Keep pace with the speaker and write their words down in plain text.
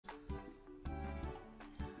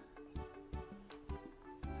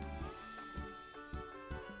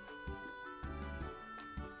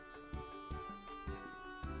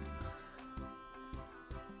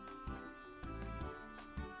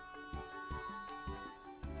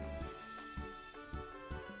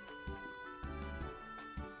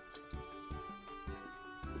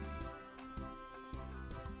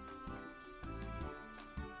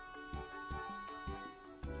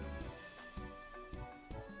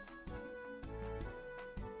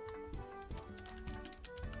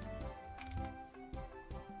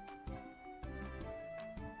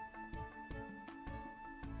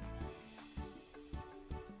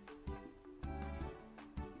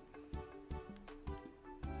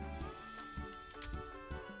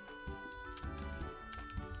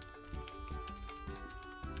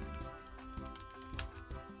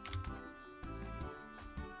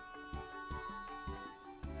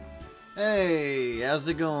Hey, how's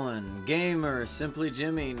it going? Gamer, Simply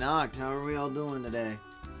Jimmy, Knocked, how are we all doing today?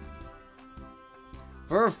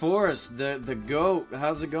 Fur Forest, the goat,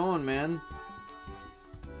 how's it going, man?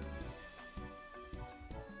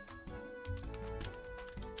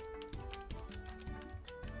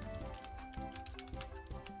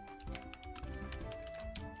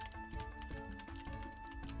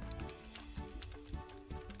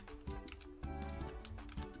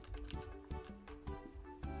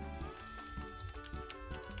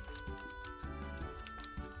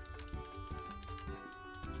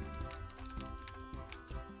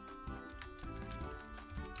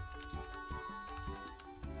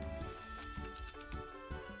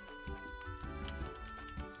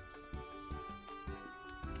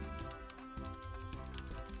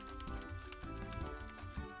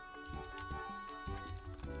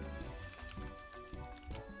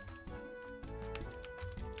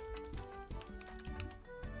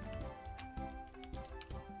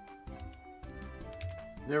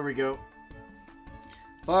 There we go.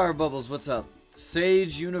 Fire Bubbles, what's up?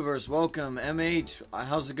 Sage Universe, welcome. MH,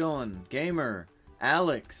 how's it going? Gamer,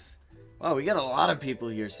 Alex. Wow, we got a lot of people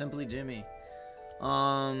here. Simply Jimmy.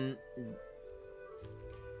 Very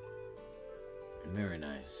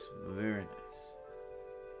nice. Very nice.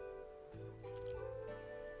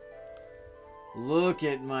 Look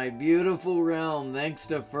at my beautiful realm thanks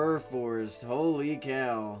to Fur Forest. Holy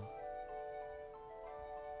cow.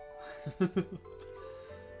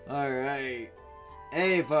 Alright.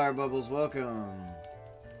 Hey, Fire Bubbles, welcome.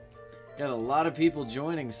 Got a lot of people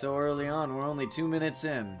joining so early on. We're only 2 minutes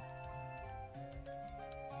in.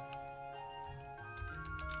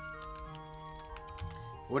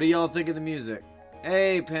 What do y'all think of the music?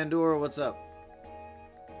 Hey, Pandora, what's up?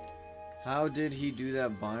 How did he do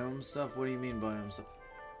that biome stuff? What do you mean biome stuff?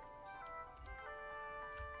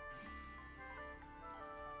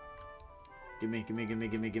 Gimme.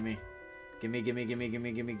 Gimme.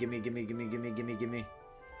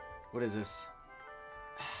 What is this?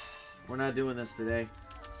 We're not doing this today.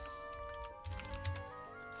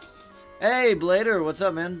 Hey, Blader, what's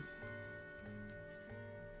up, man?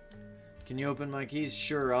 Can you open my keys?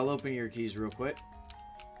 Sure, I'll open your keys real quick.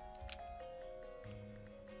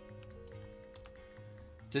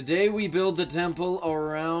 Today we build the temple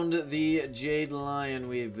around the Jade Lion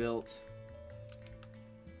we've built.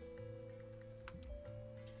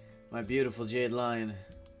 My beautiful Jade Lion.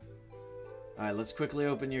 Alright, let's quickly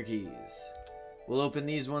open your keys. We'll open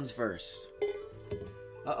these ones first.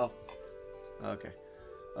 Uh-oh. Okay.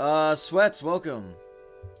 Sweats, welcome.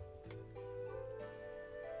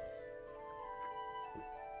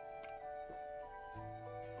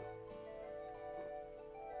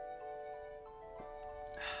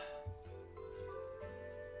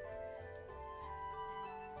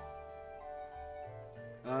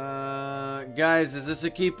 Guys, is this a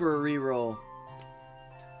keep or a reroll?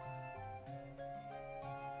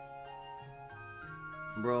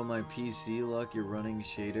 Bro, my PC luck, you're running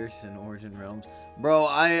shaders in Origin Realms. Bro,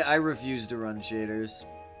 I refuse to run shaders.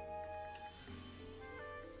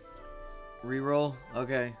 Reroll?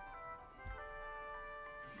 Okay.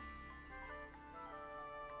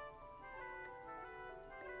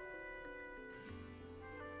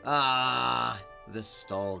 Ah, the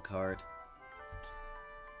stall card.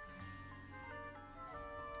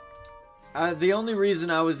 The only reason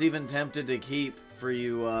I was even tempted to keep for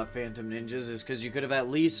you, Phantom Ninjas, is because you could have at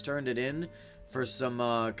least turned it in for some,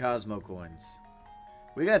 Cosmo coins.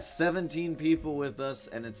 We got 17 people with us,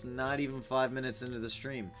 and it's not even 5 minutes into the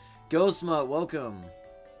stream. Ghostmut, welcome.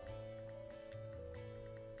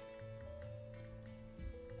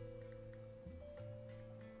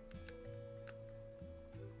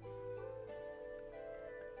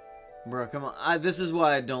 Bro, come on. This is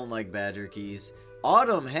why I don't like Badger keys.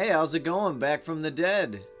 Autumn, hey, how's it going? Back from the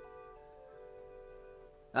dead.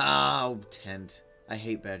 Oh, tent. I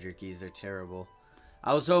hate Badger keys. They're terrible.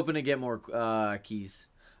 I was hoping to get more keys.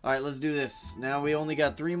 Alright, let's do this. Now we only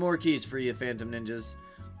got 3 more keys for you, Phantom Ninjas.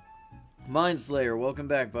 Mindslayer, welcome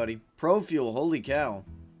back, buddy. Profuel, holy cow.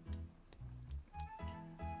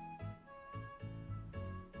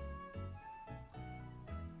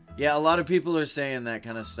 Yeah, a lot of people are saying that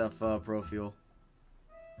kind of stuff, Profuel.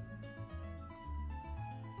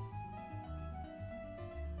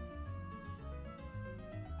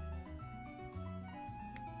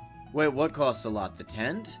 Wait, what costs a lot? The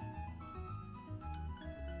tent?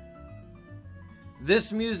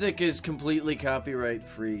 This music is completely copyright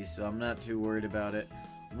free, so I'm not too worried about it.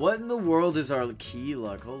 What in the world is our key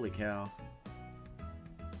luck? Holy cow.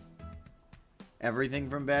 Everything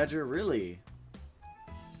from Badger? Really?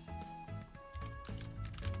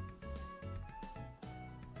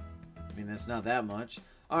 mean, that's not that much.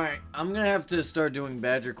 Alright, I'm gonna have to start doing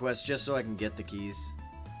badger quests just so I can get the keys.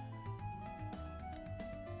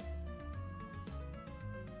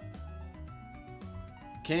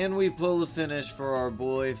 Can we pull a finish for our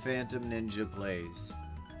boy Phantom Ninja Plays?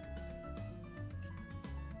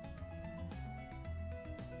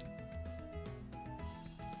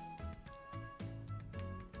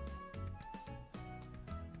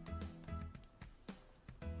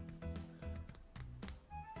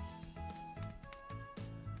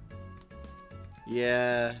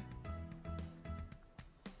 Yeah.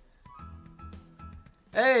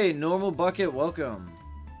 Hey, Normal Bucket, welcome.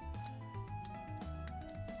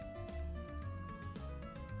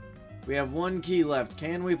 We have one key left.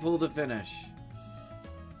 Can we pull the finish?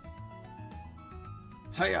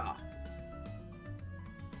 Hiya!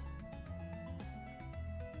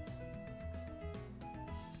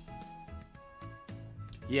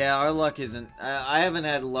 Yeah, our luck isn't... I haven't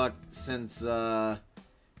had luck since,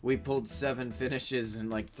 we pulled 7 finishes in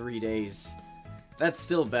like 3 days. That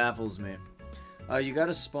still baffles me. You got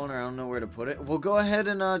a spawner, I don't know where to put it. Well, go ahead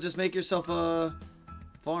and just make yourself a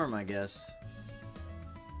farm, I guess.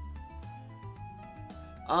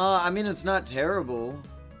 I mean, it's not terrible.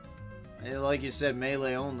 Like you said,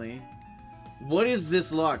 melee only. What is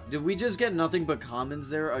this luck? Did we just get nothing but commons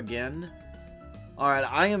there again? Alright,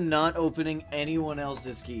 I am not opening anyone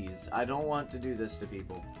else's keys. I don't want to do this to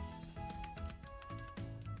people.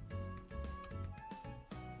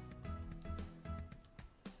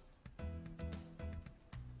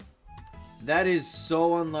 That is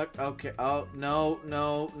so unlucky. Okay. Oh, no,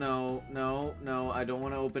 no, no, no, no. I don't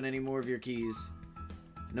want to open any more of your keys.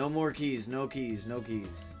 No more keys. No keys. No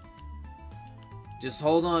keys. Just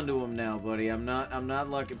hold on to them now, buddy. I'm not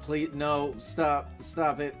lucky. Please, no. Stop.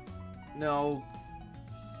 Stop it. No.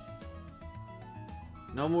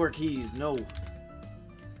 No more keys. No.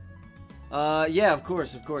 Yeah, of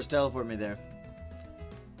course. Of course. Teleport me there.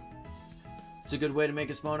 It's a good way to make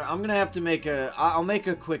a spawner. I'm gonna have to make a... I'll make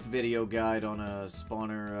a quick video guide on a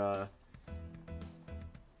spawner,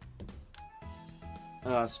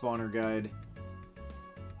 spawner guide.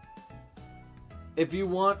 If you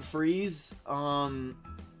want freeze, not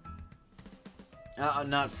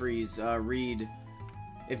freeze, read.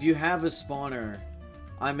 If you have a spawner,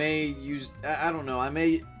 I may use... I don't know, I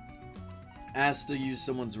may ask to use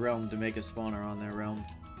someone's realm to make a spawner on their realm.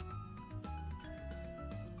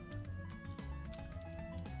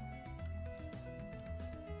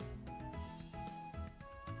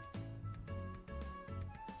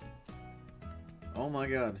 Oh my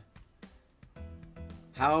god.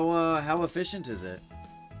 How efficient is it?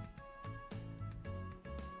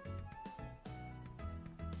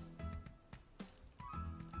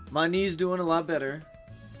 My knee's doing a lot better.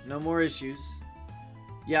 No more issues.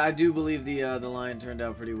 Yeah, I do believe the lion turned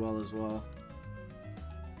out pretty well as well.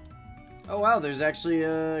 Oh wow, there's actually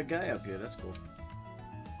a guy up here. That's cool.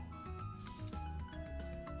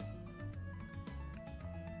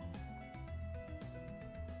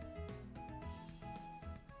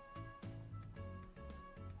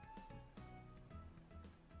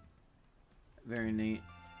 Very neat.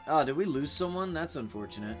 Oh, did we lose someone? That's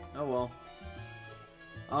unfortunate. Oh well.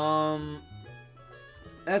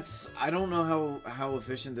 I don't know how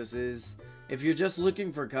efficient this is. If you're just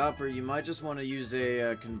looking for copper, you might just want to use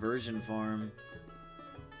a conversion farm.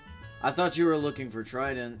 I thought you were looking for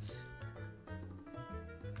tridents.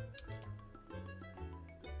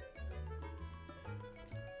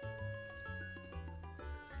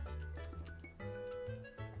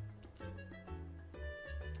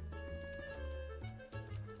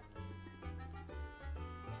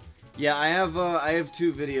 Yeah, I have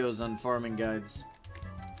 2 videos on farming guides.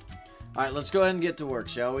 All right, let's go ahead and get to work,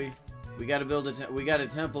 shall we? We got to build we got a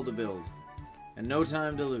temple to build, and no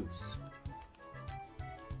time to lose.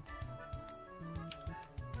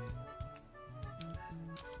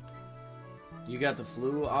 You got the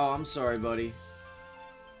flu? Oh, I'm sorry, buddy.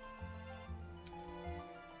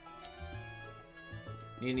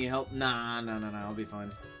 Need any help? Nah, no, I'll be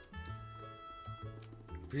fine.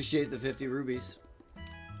 Appreciate the 50 rubies.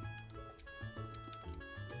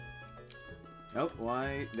 Oh,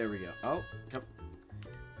 why? There we go. Oh, come.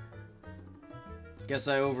 Guess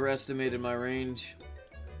I overestimated my range.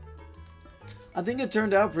 I think it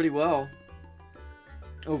turned out pretty well.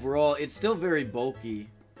 Overall, it's still very bulky.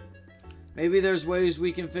 Maybe there's ways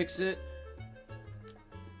we can fix it.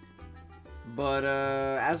 But,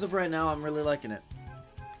 as of right now, I'm really liking it.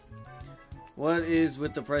 What is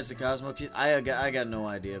with the price of Cosmo Keys? I got no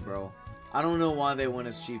idea, bro. I don't know why they went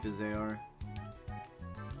as cheap as they are.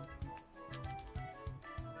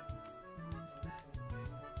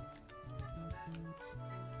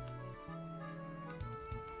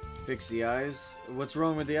 Fix the eyes. What's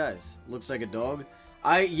wrong with the eyes? Looks like a dog.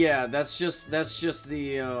 Yeah, that's just the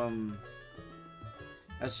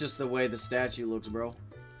that's just the way the statue looks, bro.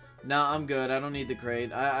 Nah, I'm good. I don't need the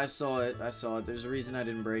crate. I saw it. I saw it. There's a reason I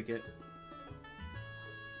didn't break it.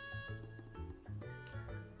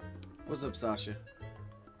 What's up, Sasha?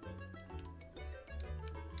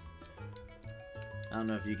 I don't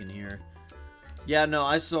know if you can hear. Yeah, no,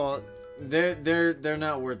 I saw it. They're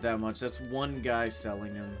not worth that much. That's one guy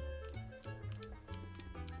selling them.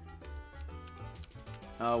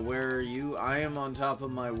 Where are you? I am on top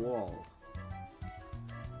of my wall.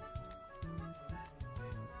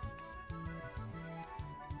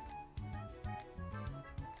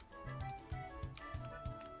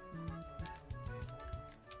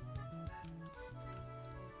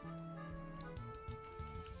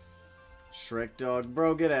 Shrek dog.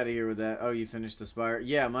 Bro, get out of here with that. Oh, you finished the spire?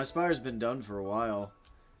 Yeah, my spire's been done for a while.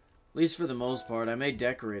 At least for the most part. I may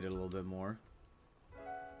decorate it a little bit more.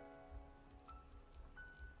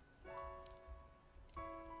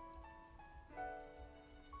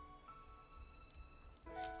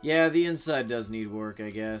 Yeah, the inside does need work, I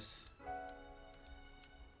guess.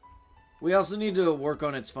 We also need to work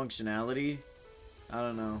on its functionality. I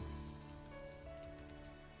don't know.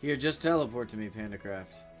 Here, just teleport to me,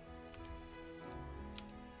 PandaCraft.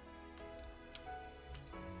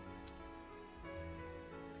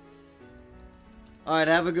 Alright,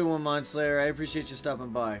 have a good one, Mindslayer. I appreciate you stopping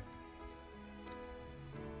by.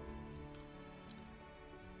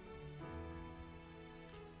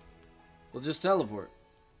 We'll just teleport.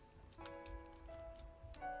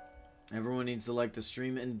 Everyone needs to like the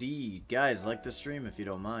stream. Indeed. Guys, like the stream if you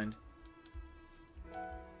don't mind.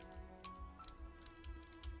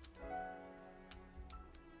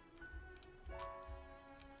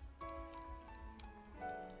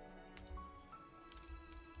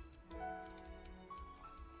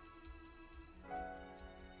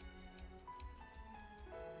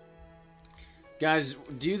 Guys,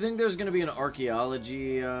 do you think there's going to be an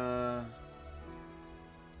archaeology,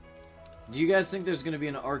 Do you guys think there's going to be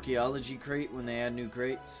an archaeology crate when they add new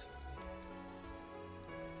crates?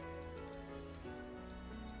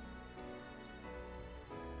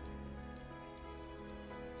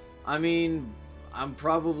 I mean, I'm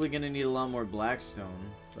probably going to need a lot more Blackstone,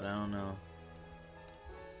 but I don't know.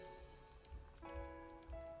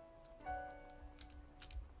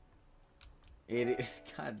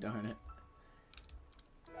 God darn it.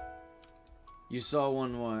 You saw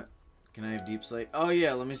one what? Can I have Deep Slate? Oh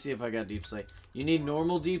yeah, let me see if I got Deep Slate. You need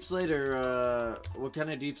normal Deep Slate or what kind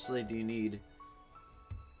of Deep Slate do you need?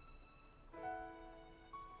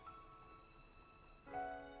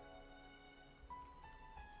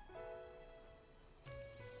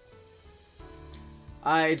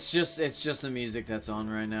 It's just the music that's on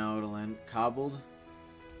right now. It'll end. Cobbled.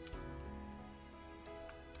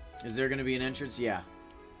 Is there gonna be an entrance? Yeah.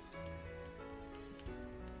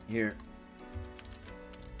 Here.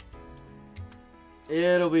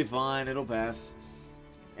 It'll be fine. It'll pass.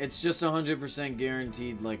 It's just 100%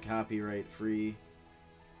 guaranteed, like, copyright free.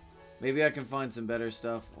 Maybe I can find some better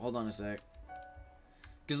stuff. Hold on a sec.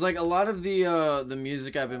 Because, like, a lot of the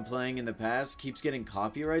music I've been playing in the past keeps getting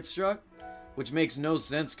copyright struck, which makes no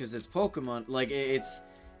sense because it's Pokemon. Like, it's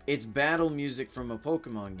battle music from a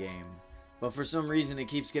Pokemon game. But for some reason, it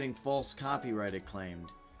keeps getting false copyright claimed,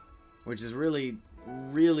 which is really,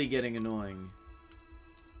 really getting annoying.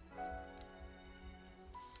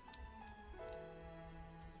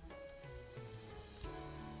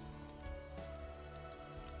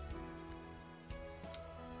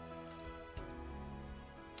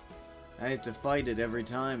 I have to fight it every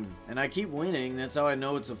time. And I keep winning. That's how I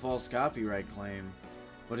know it's a false copyright claim.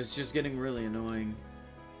 But it's just getting really annoying.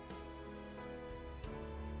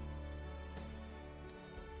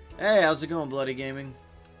 Hey, how's it going, Bloody Gaming?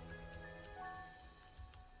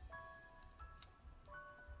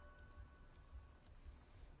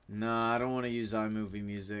 Nah, I don't want to use iMovie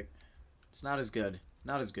music. It's not as good.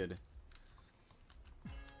 Not as good.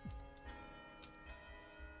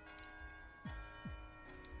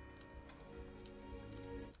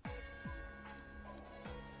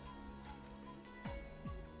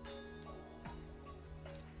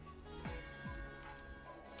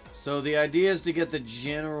 So the idea is to get the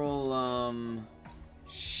general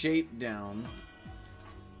shape down.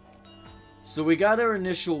 So we got our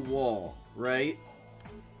initial wall, right?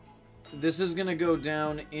 This is gonna go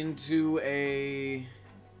down into a...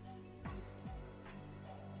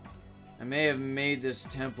 I may have made this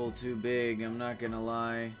temple too big, I'm not gonna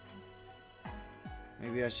lie.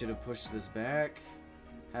 Maybe I should have pushed this back.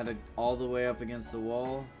 Had it all the way up against the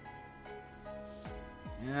wall.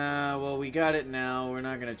 Yeah, well, we got it now. We're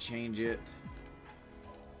not gonna change it.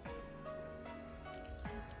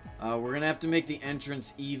 We're gonna have to make the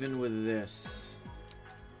entrance even with this.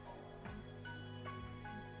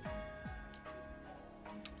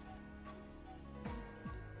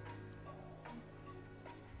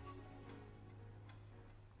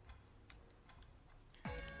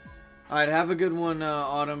 Alright, have a good one,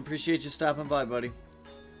 Autumn. Appreciate you stopping by, buddy.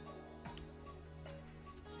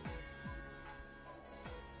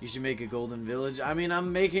 You should make a golden village. I mean,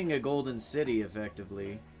 I'm making a golden city,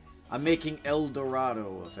 effectively. I'm making El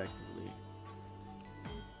Dorado, effectively.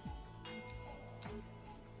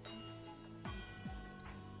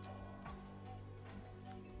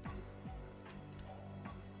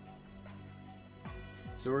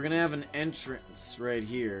 So we're gonna have an entrance right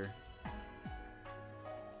here.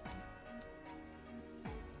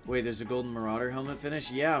 Wait, there's a golden marauder helmet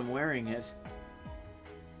finish? Yeah, I'm wearing it.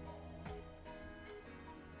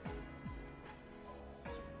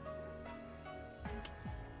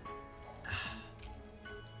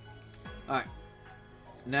 Alright.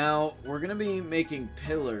 Now, we're going to be making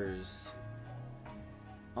pillars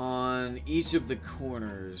on each of the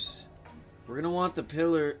corners. We're going to want the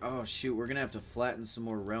pillar... Oh, shoot. We're going to have to flatten some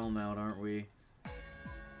more realm out, aren't we?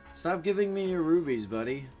 Stop giving me your rubies,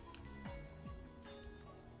 buddy.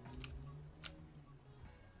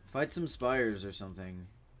 Fight some spires or something.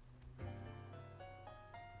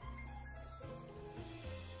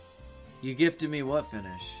 You gifted me what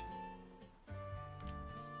finish?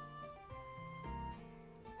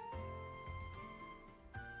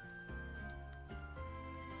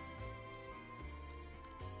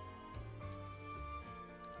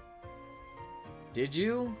 Did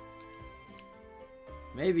you?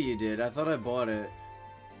 Maybe you did. I thought I bought it.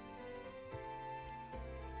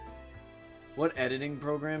 What editing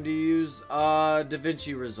program do you use?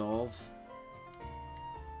 DaVinci Resolve.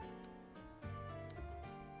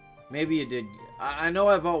 Maybe you did. I know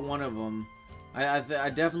I bought one of them. I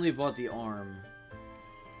definitely bought the arm.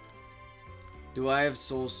 Do I have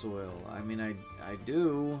soul soil? I mean, I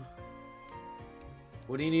do.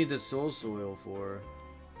 What do you need the soul soil for?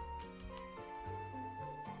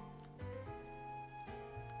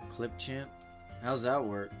 Clip champ? How's that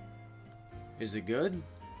work? Is it good?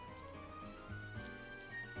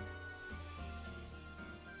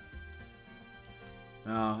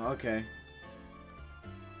 Oh, okay.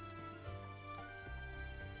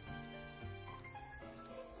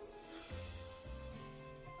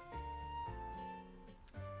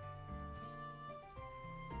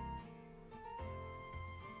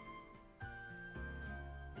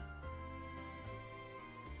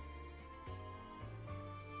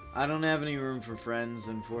 I don't have any room for friends,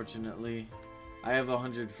 unfortunately. I have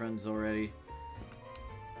 100 friends already.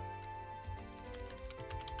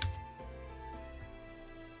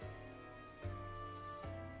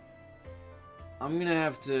 I'm gonna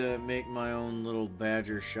have to make my own little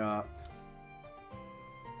badger shop.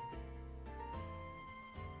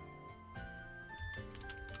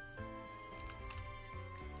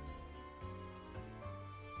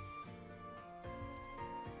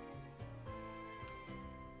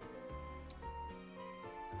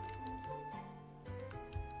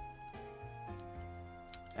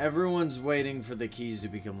 Everyone's waiting for the keys to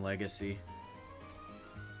become legacy.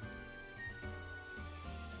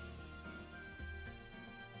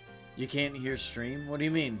 You can't hear stream? What do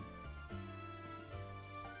you mean?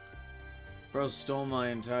 Bro stole my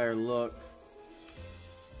entire look.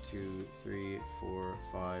 2, 3, 4,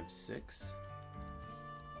 5, 6.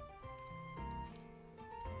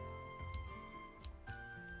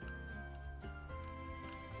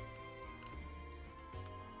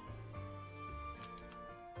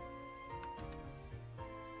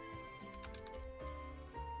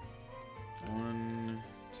 One,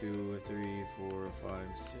 2, 3, 4, 5,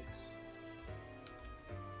 6.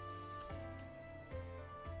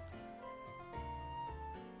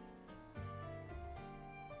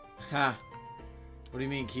 Ha! What do you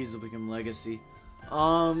mean keys will become legacy?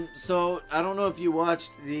 So, I don't know if you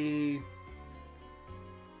watched the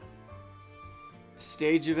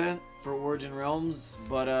stage event for Origin Realms,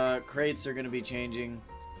 but, crates are gonna be changing.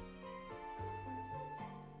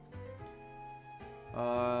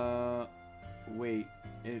 Wait,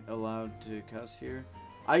 it allowed to cuss here?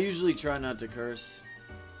 I usually try not to curse,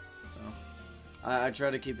 so I try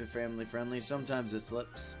to keep it family friendly. Sometimes it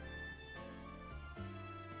slips.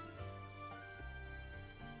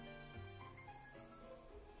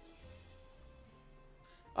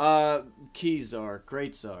 Keys are.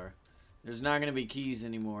 Crates are. There's not gonna be keys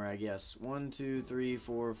anymore, I guess. 1, 2, 3,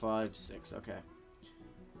 4, 5, 6. Okay.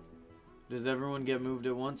 Does everyone get moved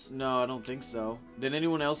at once? No, I don't think so. Did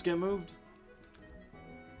anyone else get moved?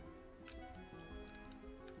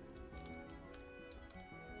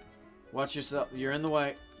 Watch yourself. You're in the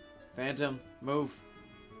way. Phantom, move.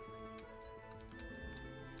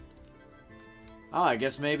 Ah, I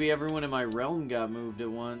guess maybe everyone in my realm got moved at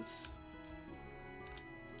once.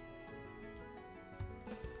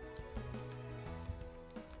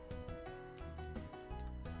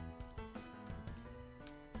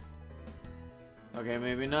 Okay,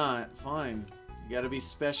 maybe not. Fine. You gotta be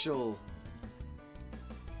special.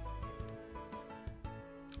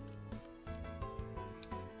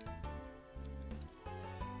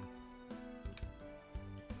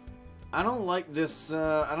 I don't like this,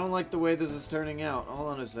 I don't like the way this is turning out. Hold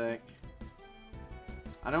on a sec.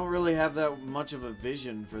 I don't really have that much of a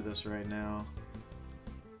vision for this right now.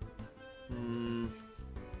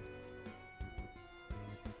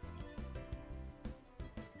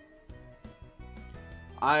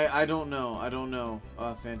 I don't know. I don't know,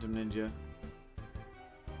 Phantom Ninja.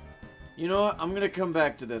 You know what? I'm gonna come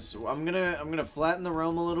back to this. I'm gonna flatten the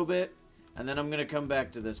realm a little bit, and then I'm gonna come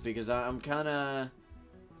back to this because I'm kinda...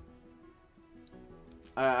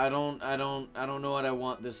 I don't know what I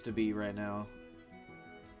want this to be right now.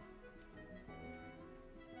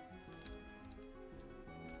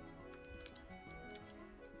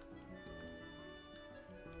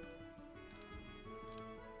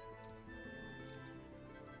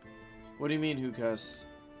 What do you mean, who cussed?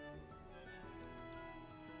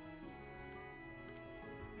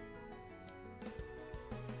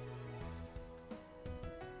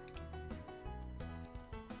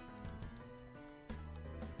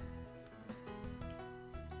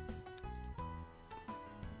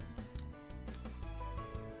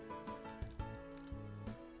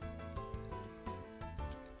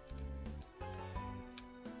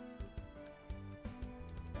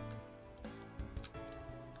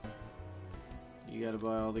 You gotta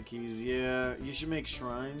buy all the keys. Yeah, you should make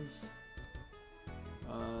shrines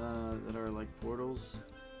that are like portals.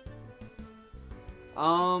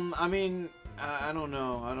 I mean, I don't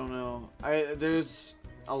know. I don't know. There's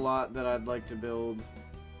a lot that I'd like to build,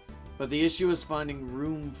 but the issue is finding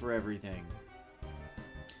room for everything.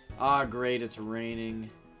 Ah, great, it's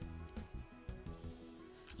raining.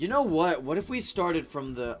 You know what? What if we started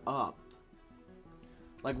from the up?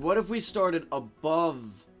 Like, what if we started above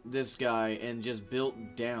this guy and just built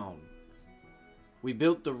down? We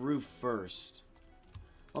built the roof first.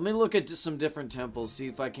 Let me look at some different temples, see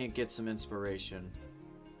if I can't get some inspiration.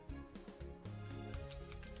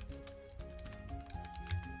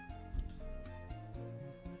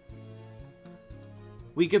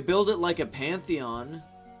 We could build it like a pantheon.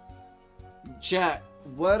 Chat,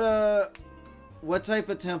 what type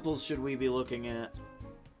of temples should we be looking at?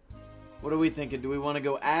 What are we thinking? Do we want to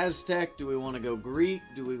go Aztec? Do we want to go Greek?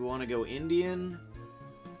 Do we want to go Indian?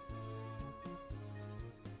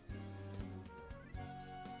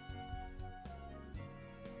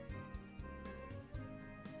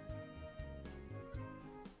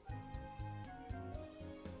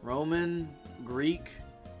 Roman? Greek?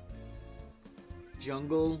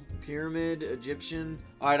 Jungle? Pyramid? Egyptian?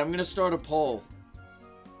 Alright, I'm gonna start a poll.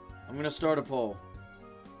 I'm gonna start a poll.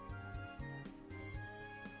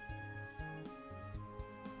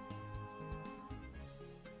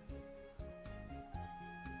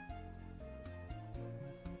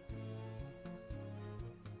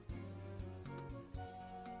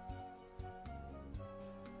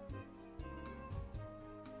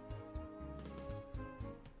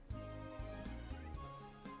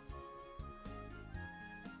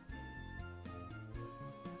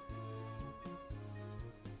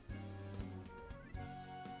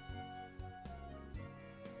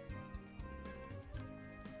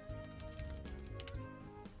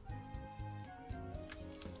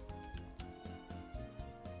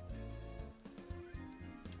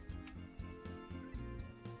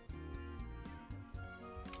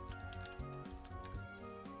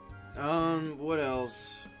 What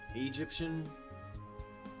else? Egyptian?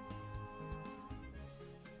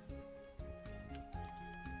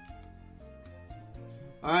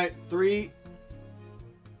 Alright, 3.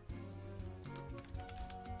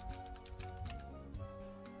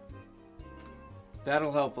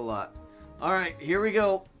 That'll help a lot. Alright, here we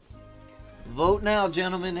go. Vote now,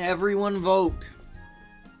 gentlemen. Everyone vote.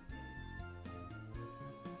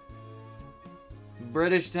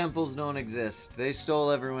 British temples don't exist. They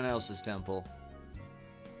stole everyone else's temple.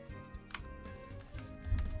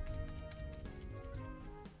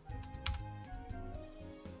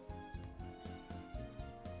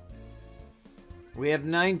 We have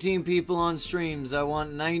 19 people on streams. I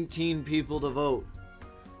want 19 people to vote.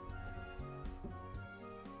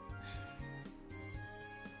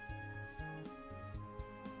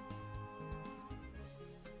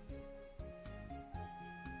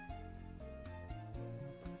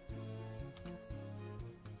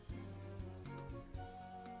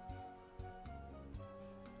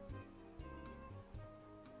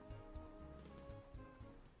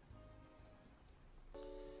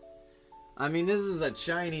 I mean, this is a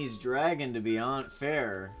Chinese dragon, to be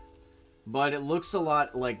fair. But it looks a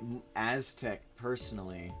lot like Aztec,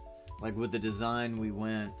 personally. Like, with the design we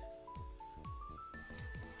went.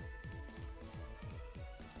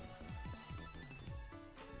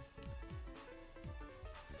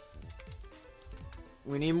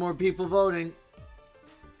 We need more people voting.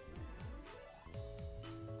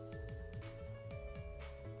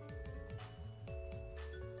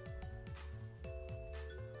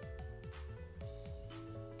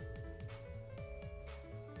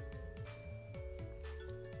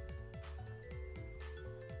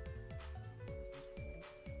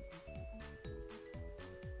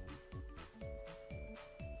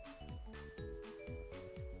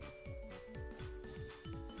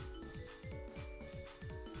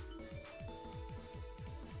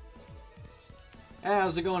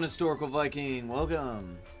 How's it going, Historical Viking?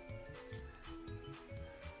 Welcome.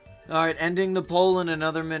 Alright, ending the poll in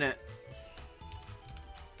another minute.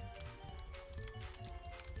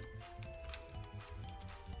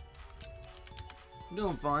 I'm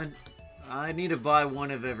doing fine. I need to buy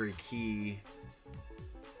one of every key.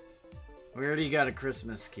 We already got a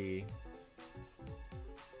Christmas key.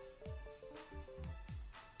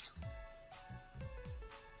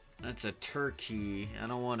 That's a turkey. I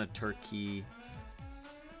don't want a turkey.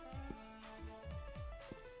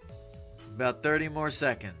 About 30 more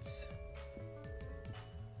seconds.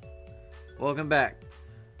 Welcome back.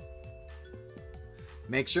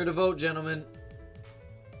 Make sure to vote, gentlemen.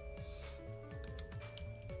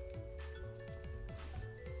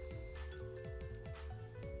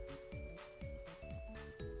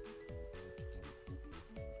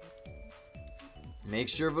 Make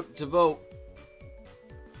sure to vote.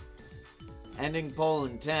 Ending poll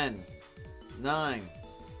in 10, 9,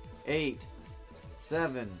 8,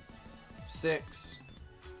 7, 6,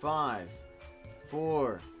 5,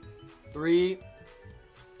 4, 3,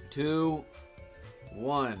 2,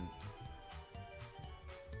 1.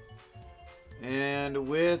 And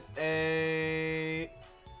with a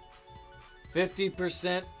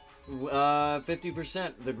 50%,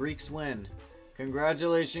 50%, the Greeks win.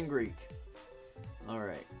 Congratulations, Greek. All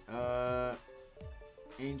right.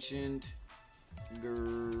 Ancient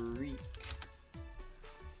Greek.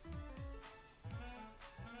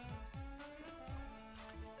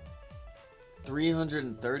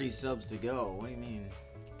 330 subs to go. What do you mean?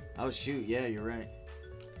 Oh shoot, yeah, you're right.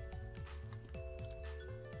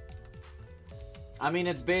 I mean,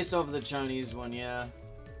 it's based off of the Chinese one, yeah.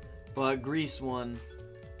 But Greece won.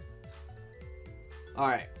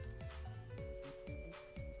 Alright.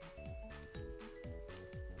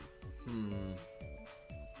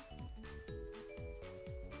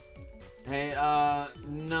 Hey,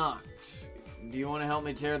 Noct. Do you want to help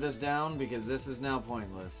me tear this down? Because this is now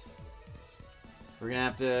pointless. We're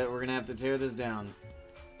gonna have to tear this down.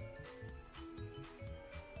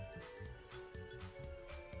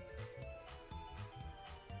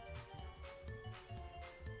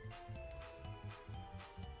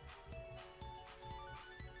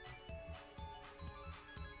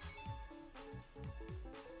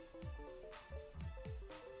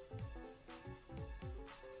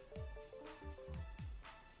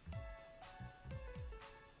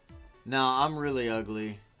 No, I'm really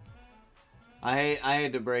ugly. I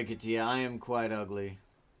hate to break it to you, I am quite ugly.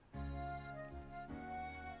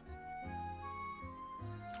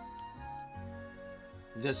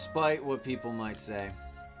 Despite what people might say.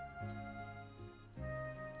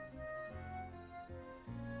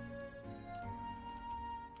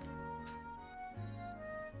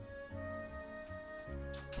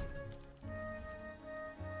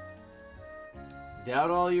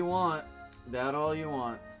 Doubt all you want. Doubt all you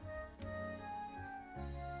want.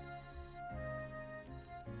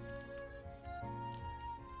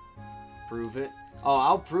 Prove it. Oh,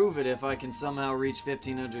 I'll prove it if I can somehow reach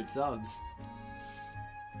 1,500 subs.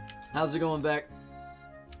 How's it going, Beck?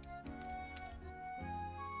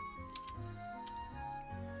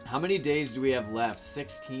 How many days do we have left?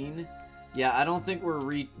 16? Yeah, I don't think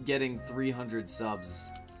we're getting 300 subs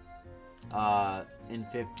in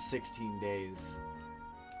 16 days.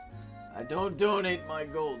 I don't donate my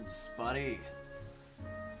gold, Spotty.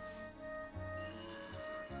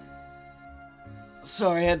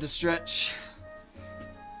 Sorry, I had to stretch.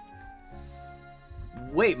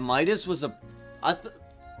 Wait, Midas was a...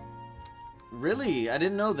 Really? I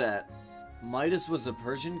didn't know that. Midas was a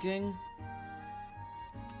Persian king?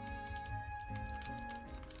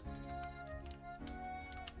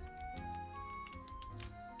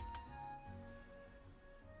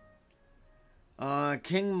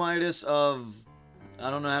 King Midas of...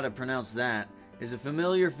 I don't know how to pronounce that. is a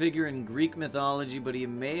familiar figure in Greek mythology, but he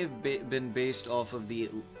may have been based off of the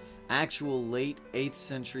actual late 8th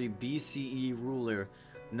century BCE ruler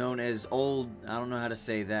known as Old... I don't know how to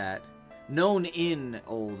say that. Known in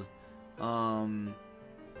Old... Maita?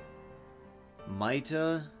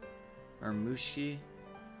 Or Mushki?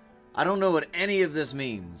 I don't know what any of this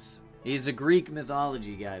means. He's a Greek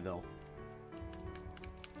mythology guy, though.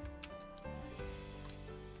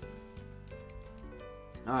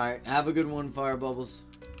 Alright, have a good one, Fire Bubbles.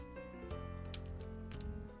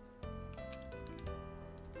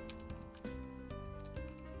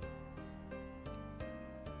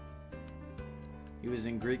 He was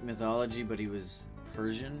in Greek mythology, but he was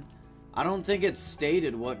Persian. I don't think it's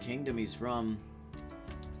stated what kingdom he's from.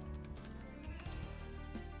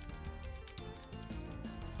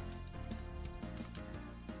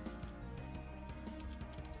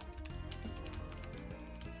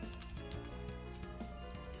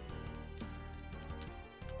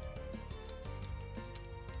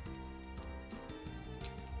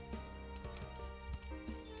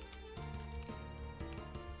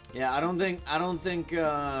 Yeah, I don't think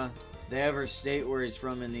they ever state where he's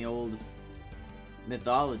from in the old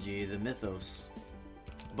mythology, the mythos.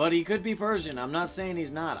 But he could be Persian. I'm not saying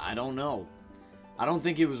he's not. I don't know. I don't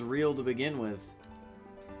think he was real to begin with.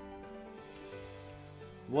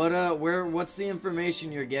 What's the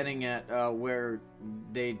information you're getting at where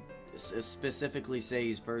they specifically say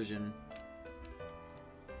he's Persian?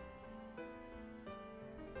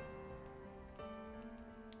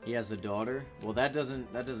 He has a daughter? Well, that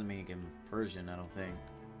doesn't make him Persian, I don't think.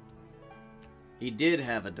 He did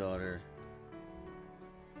have a daughter.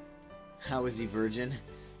 How is he virgin?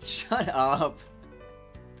 Shut up.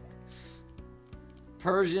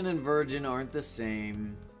 Persian and virgin aren't the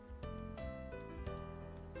same.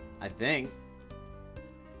 I think.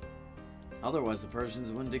 Otherwise, the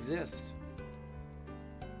Persians wouldn't exist.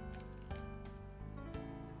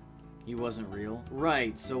 He wasn't real.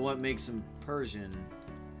 Right, so what makes him Persian?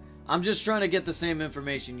 I'm just trying to get the same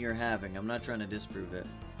information you're having. I'm not trying to disprove it.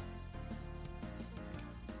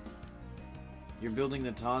 You're building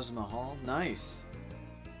the Taj Mahal? Nice.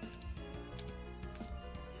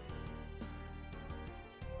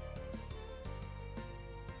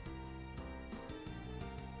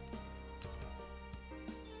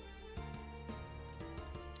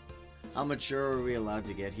 How mature are we allowed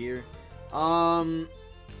to get here?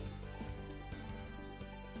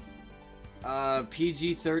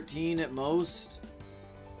 PG-13 at most.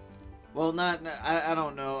 Well, I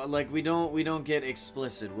don't know. Like, we don't get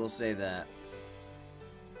explicit. We'll say that.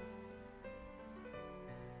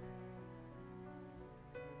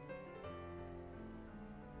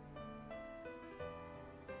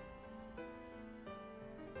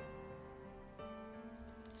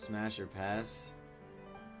 Smash or pass?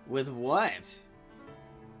 With what?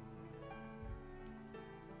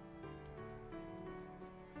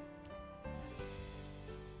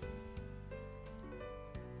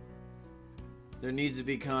 There needs to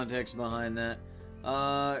be context behind that.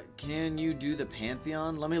 Can you do the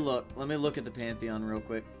Pantheon? Let me look. Let me look at the Pantheon real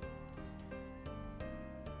quick.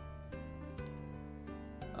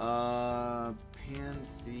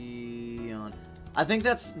 Pantheon. I think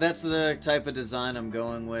that's the type of design I'm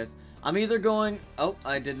going with. I'm either going... Oh,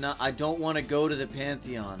 I don't want to go to the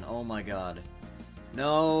Pantheon. Oh my god.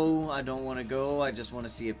 No, I don't want to go. I just want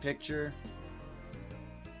to see a picture.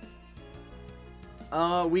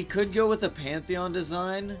 We could go with a Pantheon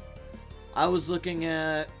design. I was looking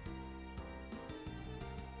at...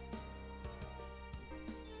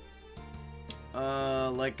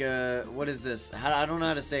 like a... What is this? I don't know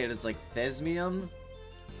how to say it. It's like Thesmium,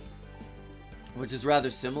 which is rather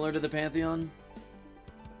similar to the Pantheon.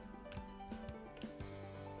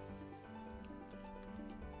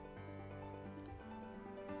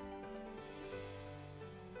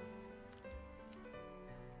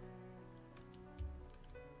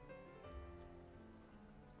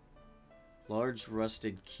 Large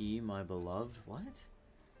rusted key, my beloved. What?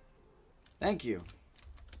 Thank you.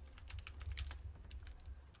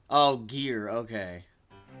 Oh, gear. Okay.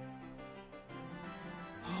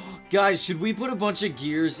 Guys, should we put a bunch of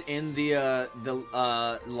gears in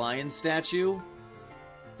the lion statue?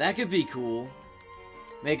 That could be cool.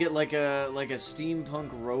 Make it like a steampunk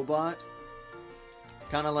robot.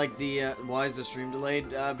 Kind of like the why is the stream delayed?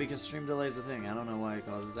 Because stream delay is a thing. I don't know why it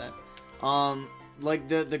causes that. Like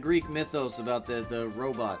the Greek mythos about the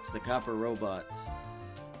robots, the copper robots.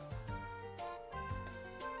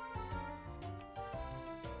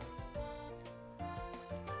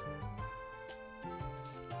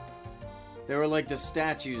 They were like the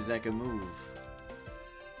statues that could move.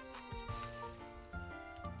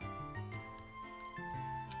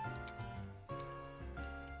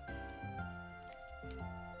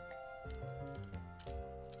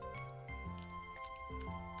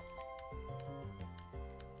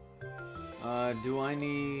 Do I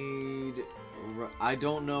need... I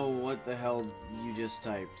don't know what the hell you just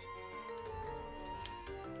typed.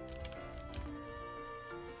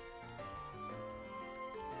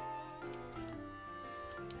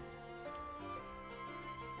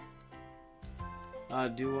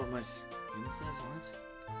 Do what my skin says,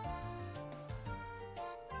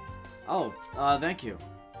 what? Oh, thank you.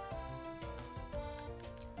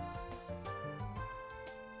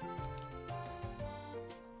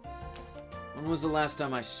 When was the last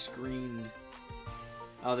time I screened?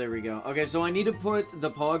 Oh, there we go. Okay, so I need to put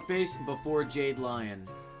the Pog face before Jade Lion.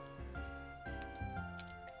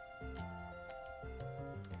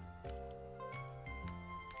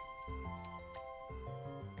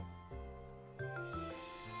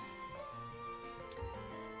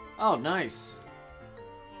 Oh, nice.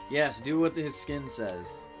 Yes, do what his skin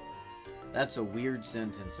says. That's a weird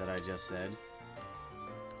sentence that I just said.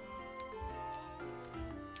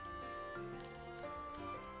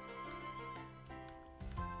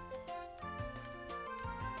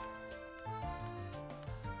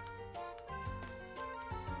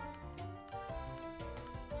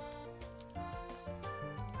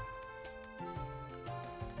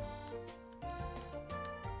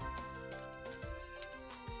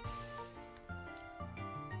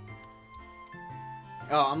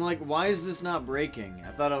 Oh, I'm like, why is this not breaking?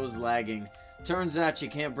 I thought I was lagging. Turns out you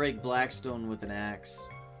can't break Blackstone with an axe.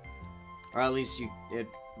 Or at least it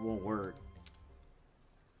won't work.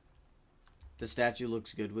 The statue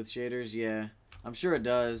looks good with shaders? Yeah, I'm sure it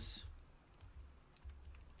does.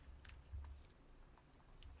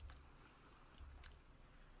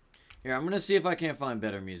 Here, I'm gonna see if I can't find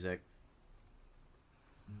better music.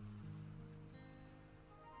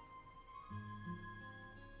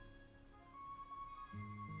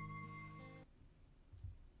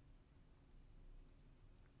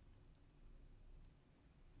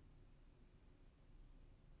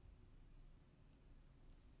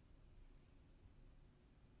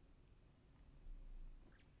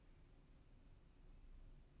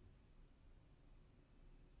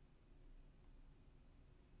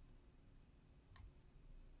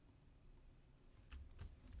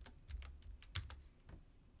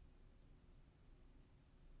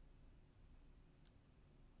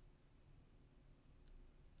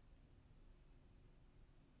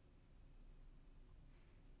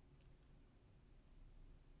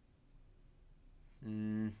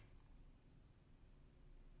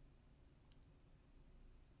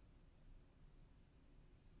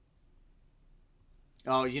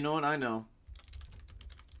 Oh, you know what? I know.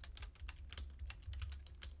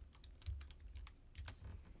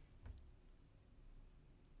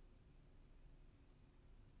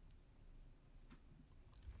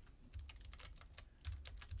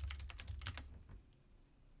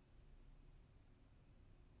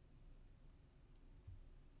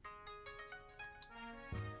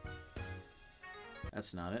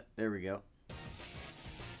 That's not it. There we go.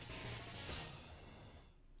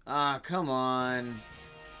 Ah, come on.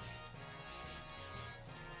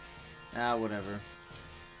 Ah, whatever.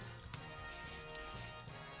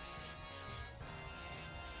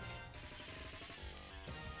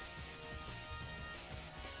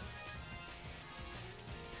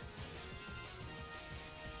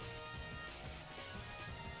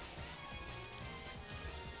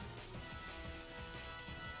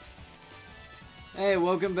 Hey,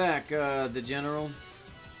 welcome back, the General.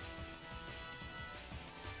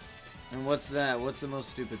 And what's that? What's the most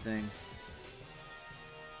stupid thing?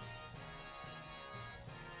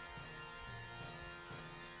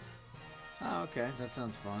 Oh, okay. That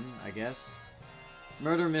sounds fun, I guess.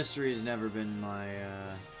 Murder mystery has never been my,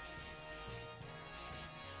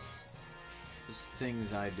 just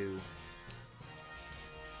things I do.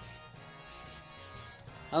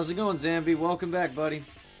 How's it going, Zambi? Welcome back, buddy.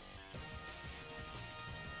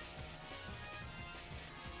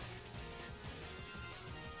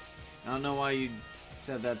 I don't know why you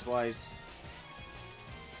said that twice.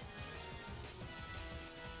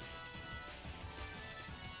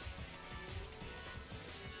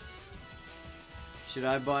 Should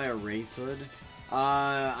I buy a Wraith Hood?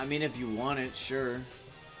 I mean, if you want it, sure.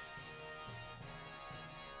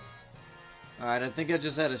 Alright, I think I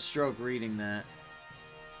just had a stroke reading that.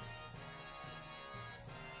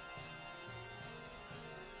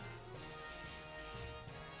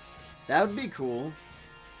 That would be cool.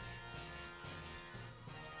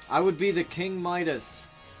 I would be the King Midas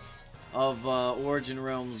of Origin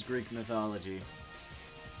Realms Greek mythology.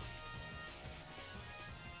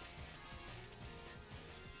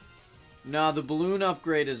 No, the balloon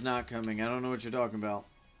upgrade is not coming. I don't know what you're talking about.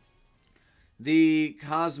 The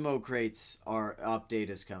Cosmo Crates update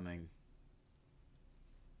is coming.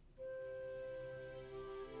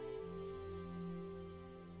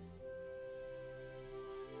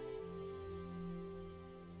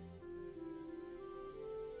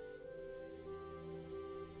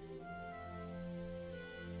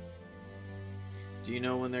 Do you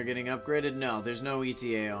know when they're getting upgraded? No, there's no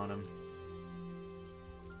ETA on them.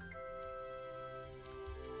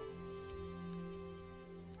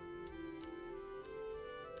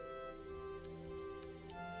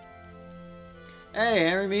 Hey,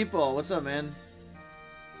 Harry Meatball, what's up, man?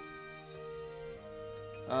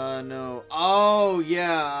 No. Oh,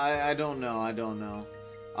 yeah, I don't know, I don't know.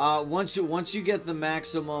 Once you get the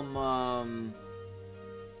maximum,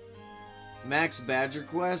 max badger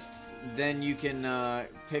quests, then you can,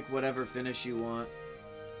 pick whatever finish you want.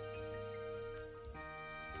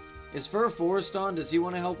 Is Fur Forest on? Does he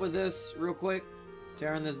want to help with this, real quick?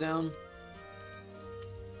 Tearing this down?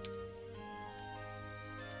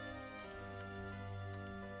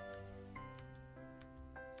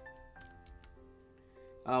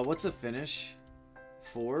 What's a finish?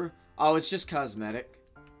 4? Oh, it's just cosmetic.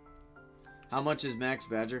 How much is max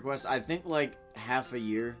badger quest? I think like half a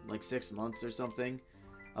year, like 6 months or something,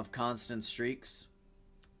 of constant streaks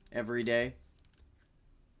every day.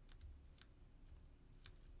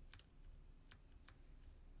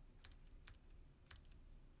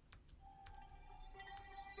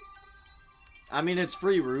 I mean, it's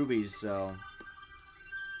free rubies, so...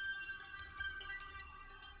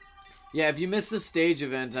 Yeah, if you missed the stage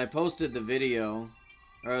event, I posted the video.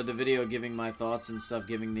 Or the video giving my thoughts and stuff,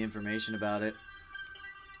 giving the information about it.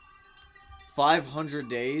 500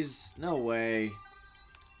 days? No way.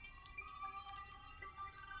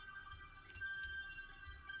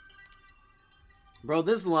 Bro,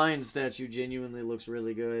 this lion statue genuinely looks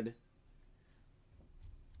really good.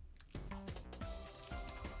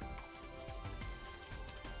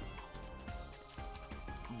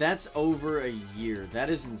 That's over a year. That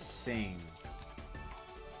is insane.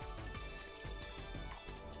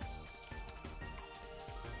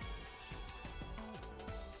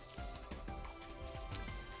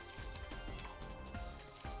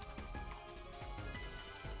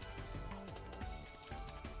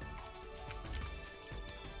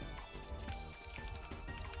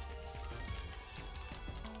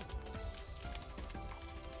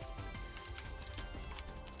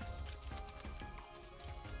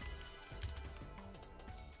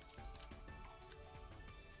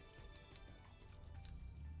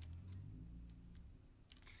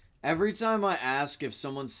 Every time I ask if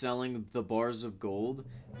someone's selling the bars of gold,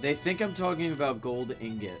 they think I'm talking about gold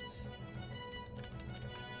ingots.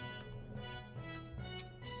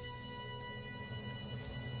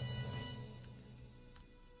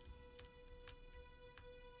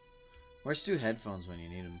 Where's 2 headphones when you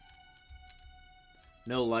need them?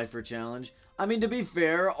 No lifer challenge. I mean, to be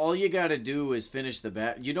fair, all you gotta do is finish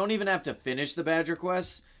the you don't even have to finish the badger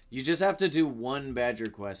quests. You just have to do 1 badger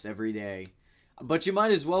quest every day. But you might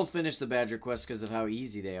as well finish the badger quests because of how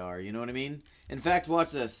easy they are, you know what I mean? In fact, watch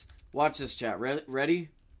this. Watch this, chat. Ready?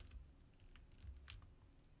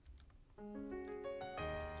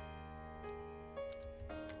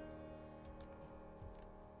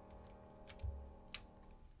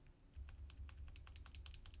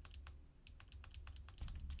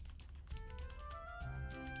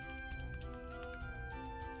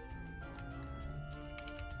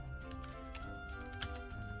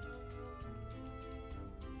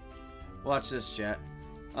 Watch this, chat.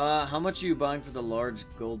 How much are you buying for the large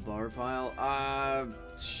gold bar pile?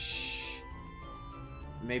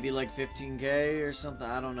 Maybe like 15k or something.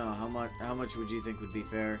 I don't know. How much would you think would be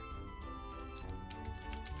fair?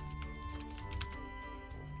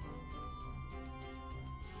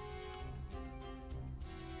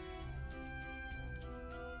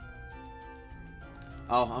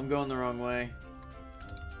 Oh, I'm going the wrong way.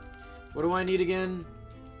 What do I need again?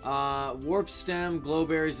 Warp stem,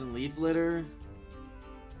 glowberries, and leaf litter.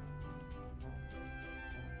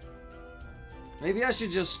 Maybe I should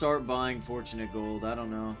just start buying fortunate gold. I don't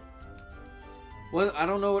know. What? I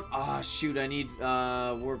don't know what. Ah, shoot! I need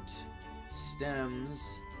warped stems.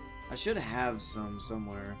 I should have some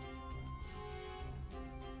somewhere.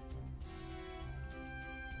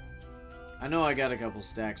 I know I got a couple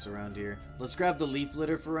stacks around here. Let's grab the leaf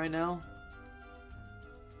litter for right now.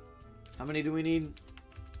 How many do we need?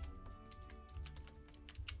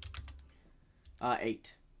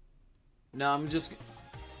 8. No, I'm just...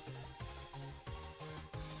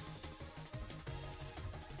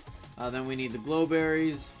 then we need the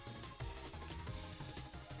glowberries.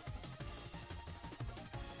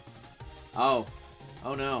 Oh.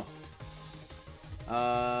 Oh no.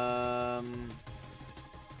 Let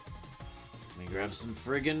me grab some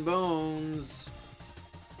friggin' bones.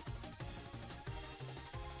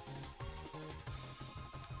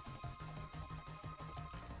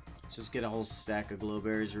 Just get a whole stack of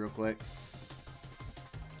glowberries real quick.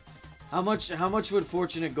 How much would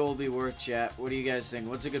Fortunate Gold be worth, chat? What do you guys think?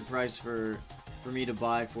 What's a good price for me to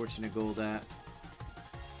buy Fortunate Gold at?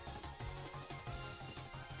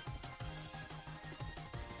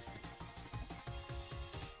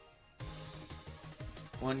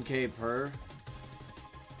 $1K per?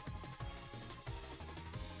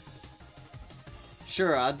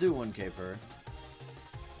 Sure, I'd do 1K per.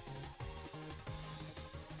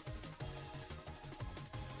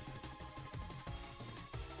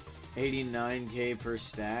 $89K per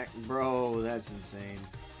stack? Bro, that's insane.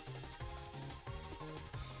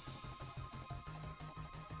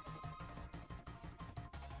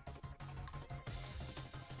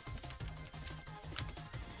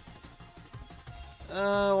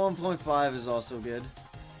 Uh, 1.5 is also good.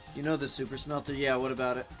 You know the Super Smelter? Yeah, what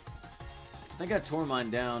about it? I think I tore mine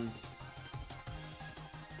down.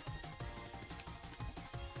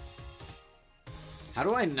 How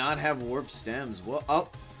do I not have warp stems? What? Oh.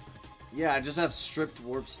 Yeah, I just have stripped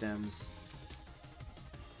warp stems.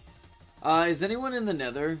 Is anyone in the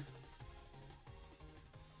Nether?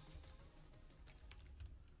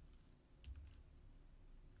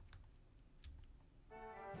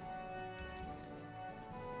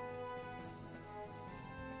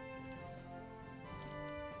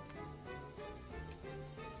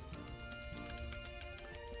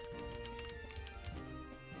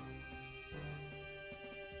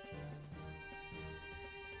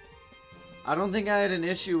 I don't think I had an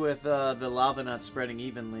issue with the lava not spreading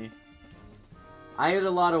evenly. I had a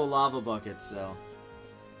lot of lava buckets, so.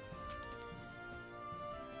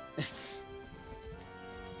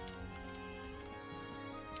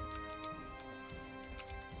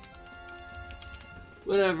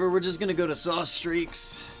 Whatever, we're just gonna go to Sauce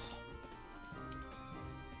Streaks.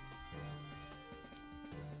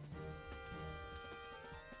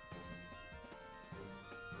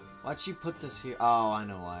 Why'd she put this here? Oh, I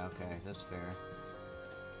know why. Okay, that's fair.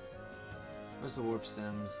 Where's the warp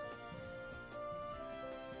stems?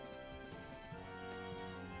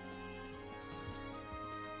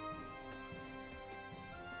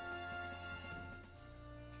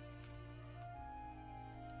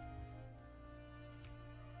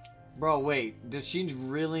 Bro, wait. Does she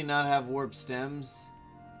really not have warp stems?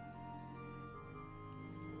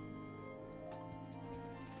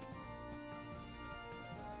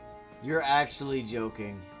 You're actually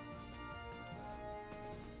joking.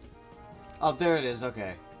 Oh, there it is.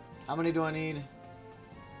 Okay. How many do I need?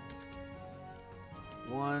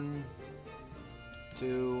 1,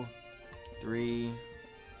 2, 3,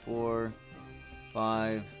 4,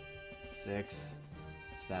 5, 6,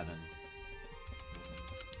 7.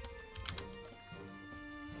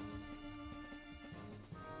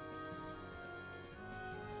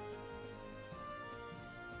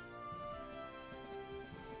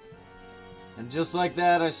 And just like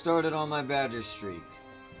that, I started on my Badger streak.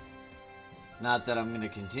 Not that I'm going to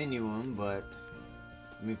continue them, but...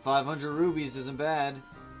 I mean, 500 rubies isn't bad.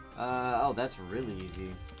 Oh, that's really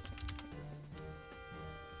easy.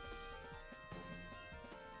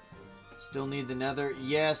 Still need the nether?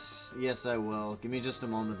 Yes. Yes, I will. Give me just a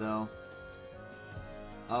moment, though.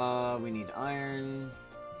 We need iron.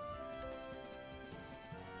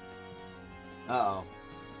 Uh-oh.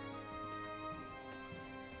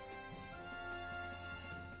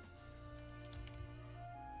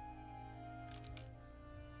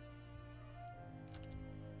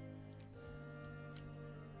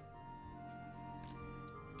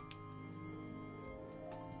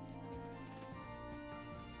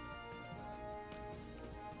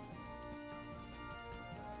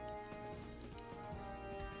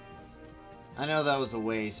 I know that was a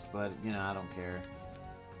waste, but, you know, I don't care.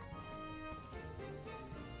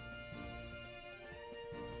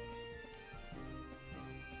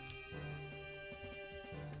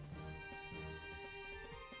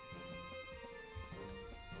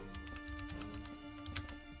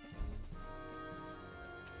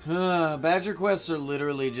 Badger quests are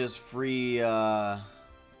literally just free,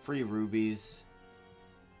 free rubies.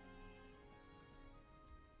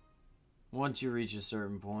 Once you reach a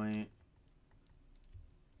certain point.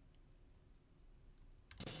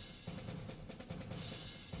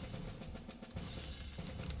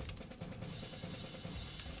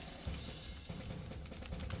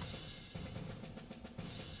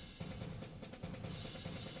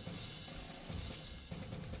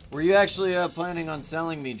 Were you actually planning on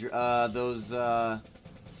selling me those? Were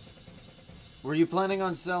you planning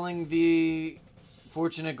on selling the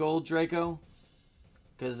Fortunate Gold, Draco?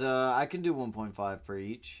 Because I can do 1.5 per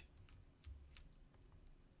each.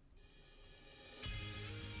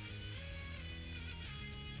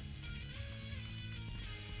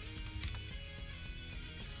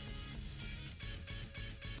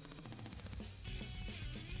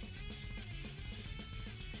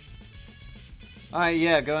 Alright,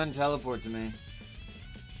 yeah, go ahead and teleport to me.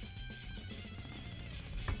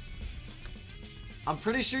 I'm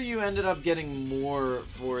pretty sure you ended up getting more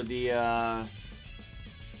for the,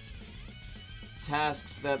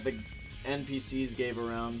 tasks that the NPCs gave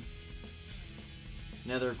around.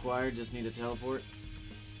 Nether acquired, just need to teleport.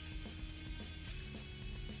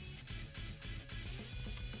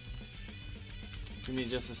 Give me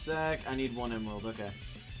just a sec. I need 1 emerald, okay.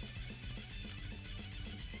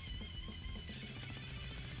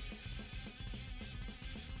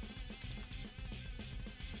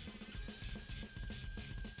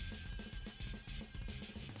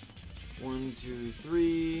 One, two,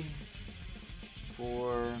 three,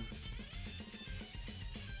 4,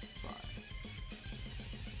 5.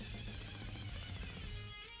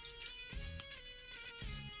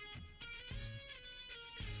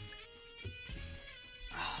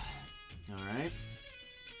 Alright.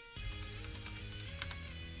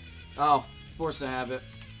 Oh, force a habit.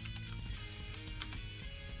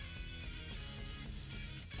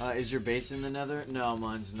 Is your base in the nether? No,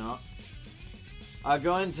 mine's not.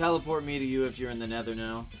 Go ahead and teleport me to you if you're in the nether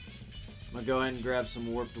now. I'm gonna go ahead and grab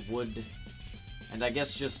some warped wood. And I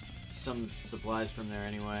guess just some supplies from there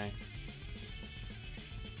anyway.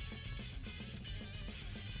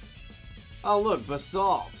 Oh look,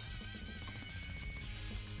 basalt.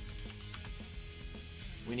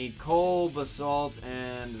 We need coal, basalt,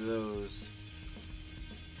 and those.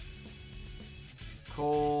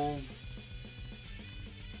 Coal.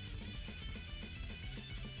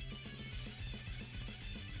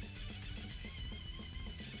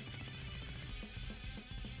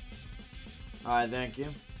 Alright, thank you.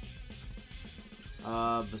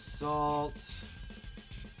 Basalt.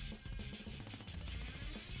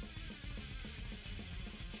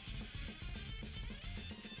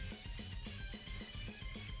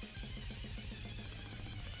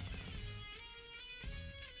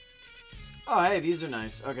 Oh, hey, these are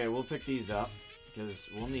nice. Okay, we'll pick these up, because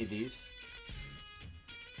we'll need these.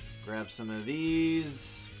 Grab some of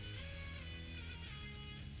these.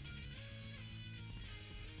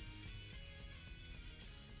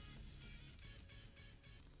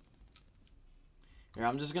 Here,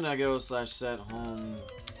 I'm just gonna go /set home.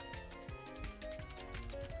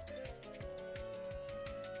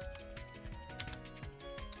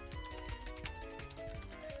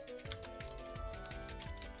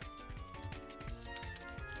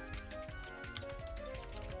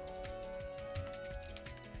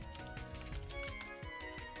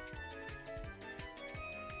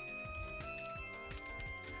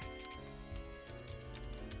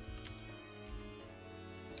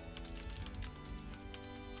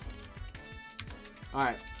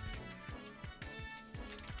 Alright.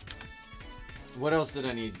 What else did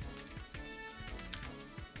I need?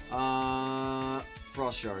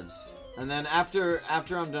 Frost shards. And then after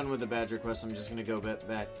I'm done with the badger quest, I'm just gonna go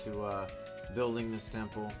back to building this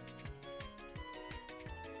temple.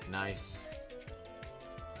 Nice.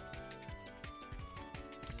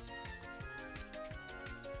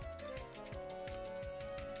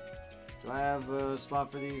 Do I have a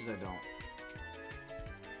spot for these? I don't.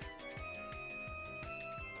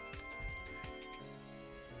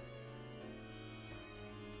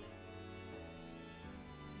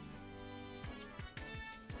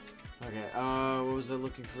 Okay, what was I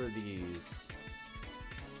looking for these?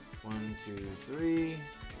 1, 2, 3.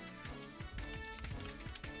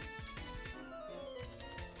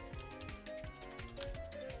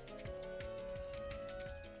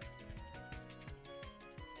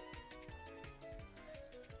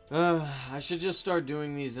 I should just start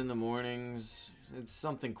doing these in the mornings. It's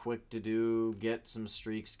something quick to do, get some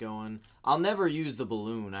streaks going. I'll never use the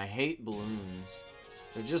balloon. I hate balloons.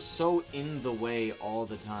 They're just so in the way all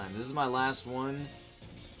the time. This is my last one.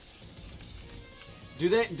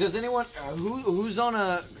 Does anyone, who's on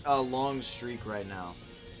a long streak right now?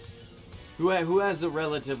 Who has a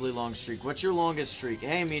relatively long streak? What's your longest streak?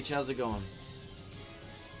 Hey, Meech, how's it going?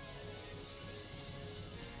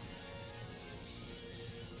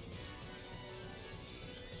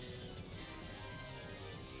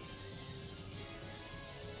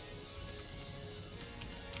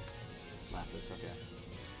 Lapis, okay.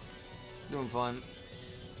 Doing fun.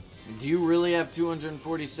 Do you really have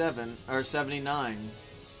 247 or 79?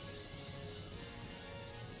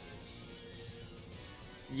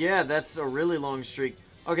 Yeah, that's a really long streak.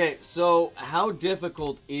 Okay, so how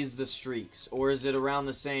difficult is the streaks? Or is it around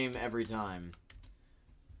the same every time?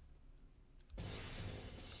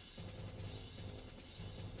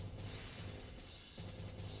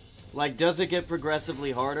 Like, does it get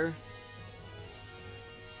progressively harder?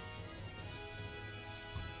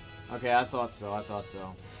 Okay, I thought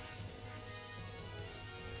so.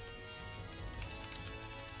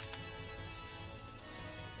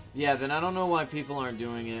 Yeah, then I don't know why people aren't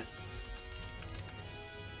doing it.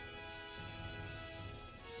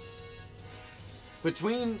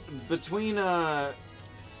 Between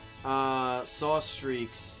sauce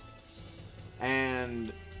streaks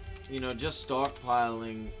and, you know, just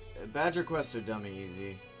stockpiling, Badger quests are dummy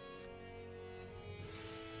easy.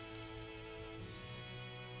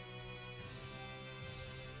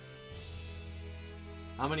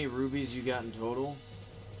 How many rubies you got in total?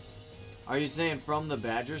 Are you saying from the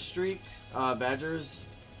Badger streaks? Badgers?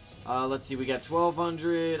 Let's see, we got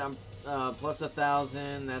 1,200, plus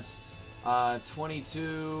 1,000, that's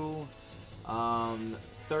 22,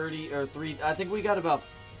 30, or 3, I think we got about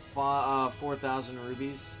 4,000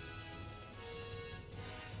 rubies.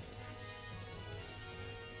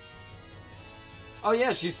 Oh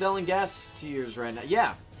yeah, she's selling gas tiers right now.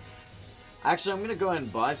 Yeah. Actually, I'm gonna go ahead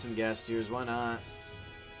and buy some gas tiers, why not?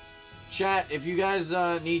 Chat, if you guys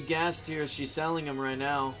need gas tiers, she's selling them right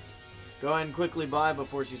now. Go ahead and quickly buy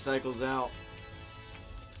before she cycles out.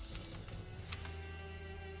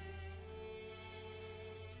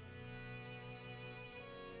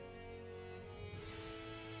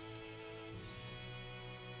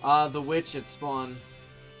 The witch at spawn.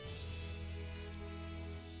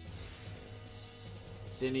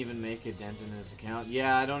 Didn't even make a dent in his account.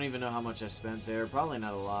 Yeah, I don't even know how much I spent there. Probably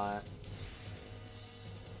not a lot.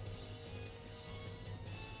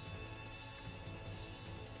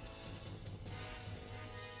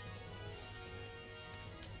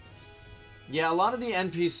 Yeah, a lot of the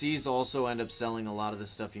NPCs also end up selling a lot of the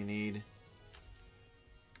stuff you need.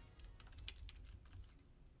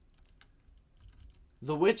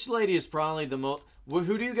 The Witch Lady is probably the most...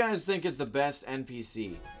 Who do you guys think is the best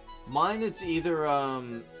NPC? Mine, it's either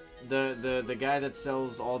the guy that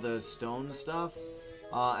sells all the stone stuff,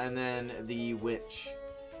 and then the witch.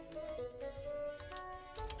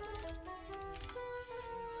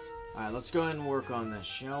 Alright, let's go ahead and work on this,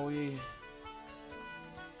 shall we?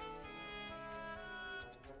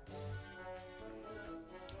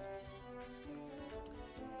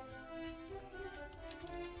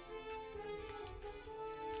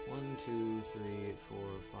 One, two, three, 4,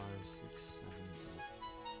 5, 6, 7,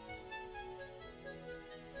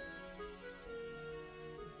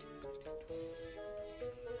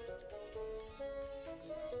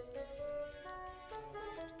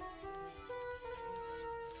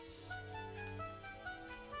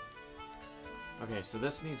 8. Okay, so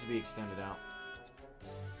this needs to be extended out.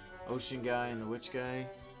 Ocean guy and the witch guy.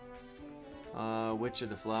 Witch of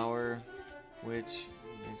the flower. Witch.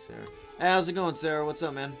 Hey, Sarah. Hey, how's it going, Sarah? What's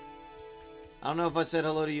up, man? I don't know if I said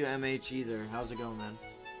hello to you, MH, either. How's it going, man?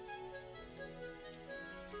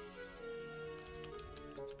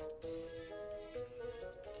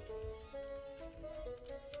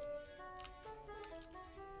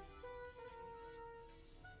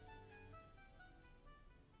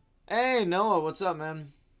 Hey, Noah, what's up,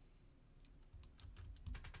 man?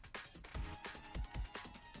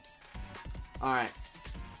 Alright.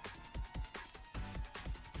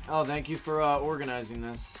 Oh, thank you for organizing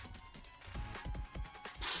this.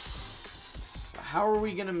 How are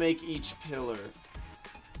we gonna make each pillar?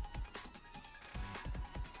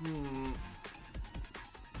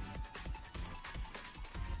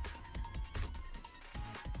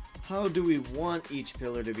 How do we want each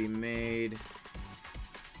pillar to be made?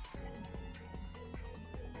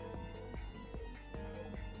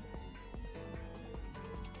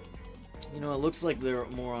 You know, it looks like they're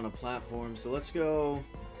more on a platform, so let's go...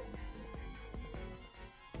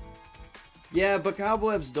 Yeah, but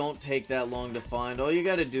cobwebs don't take that long to find. All you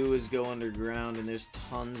gotta do is go underground, and there's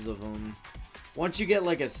tons of them. Once you get,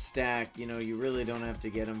 like, a stack, you know, you really don't have to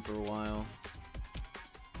get them for a while.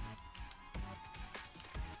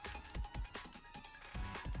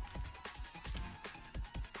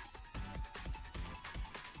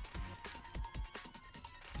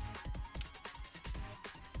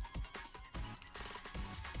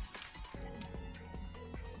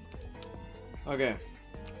 Okay.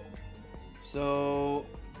 So,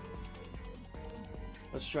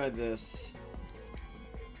 let's try this.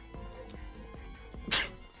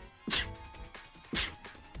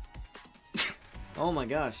 Oh my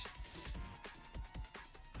gosh.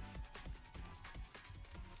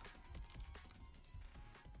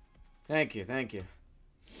 Thank you, thank you.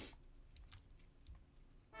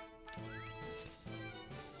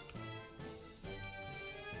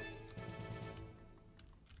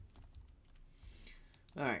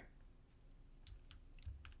 Alright.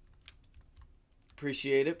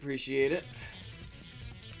 Appreciate it, appreciate it.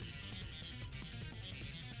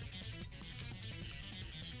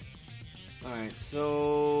 Alright,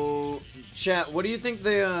 so... Chat, what do you think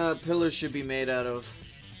the pillars should be made out of?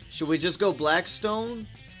 Should we just go Blackstone?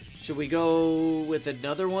 Should we go with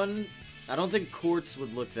another one? I don't think quartz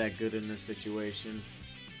would look that good in this situation.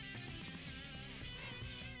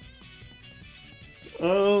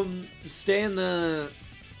 Stay in the...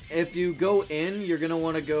 If you go in, you're gonna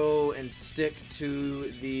want to go and stick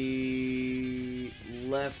to the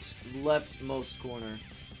leftmost corner.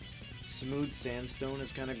 Smooth sandstone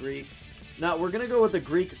is kind of Greek. Now, we're gonna go with the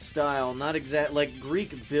Greek style, not exact, like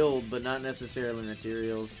Greek build, but not necessarily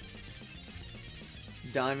materials.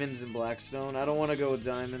 Diamonds and Blackstone. I don't want to go with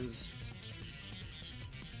diamonds.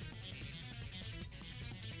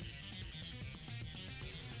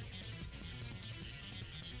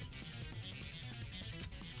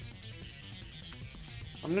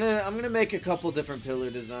 I'm gonna make a couple different pillar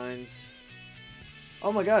designs.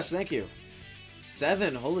 Oh my gosh, thank you.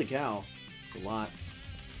 7, holy cow. It's a lot.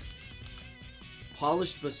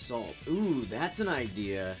 Polished basalt. Ooh, that's an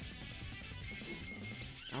idea.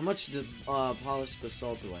 How much polished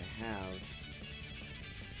basalt do I have?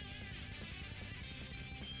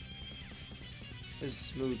 This is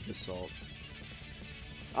smooth basalt.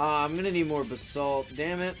 I'm gonna need more basalt.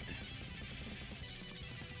 Damn it.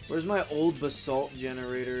 Where's my old basalt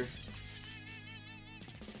generator?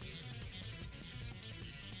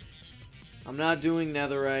 I'm not doing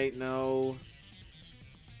netherite, no.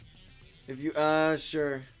 If you,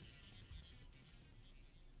 sure.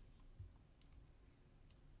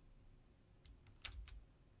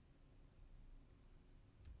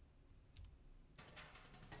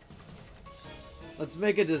 Let's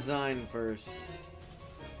make a design first.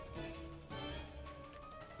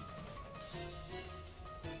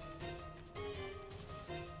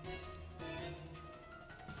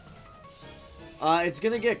 It's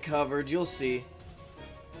gonna get covered, you'll see.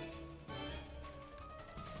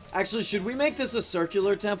 Actually, should we make this a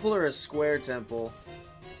circular temple or a square temple?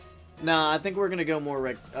 Nah, I think we're gonna go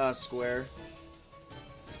more square.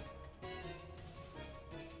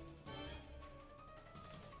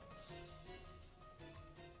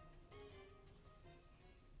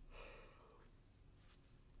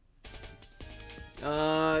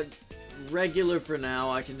 Regular for now.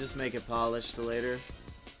 I can just make it polished later.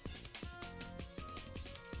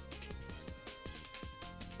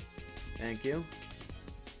 Thank you.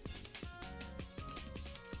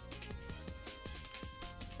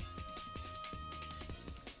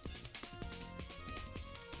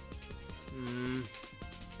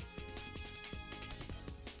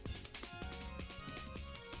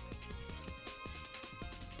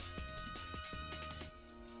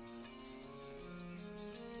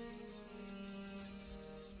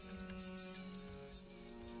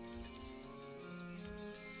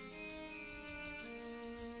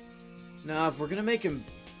 Now, if we're gonna make them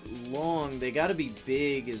long, they gotta be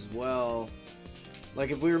big as well. Like,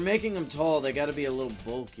 if we were making them tall, they gotta be a little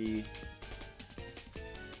bulky.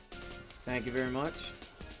 Thank you very much.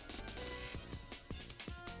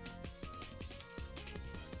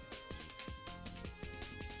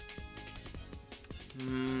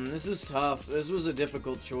 This is tough. This was a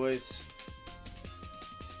difficult choice.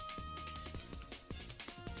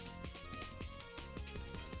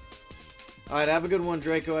 Alright, have a good one,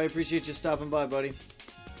 Draco. I appreciate you stopping by, buddy.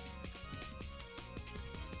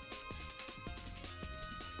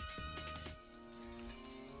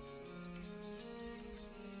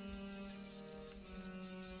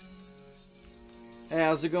 Hey,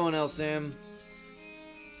 how's it going, El Sam?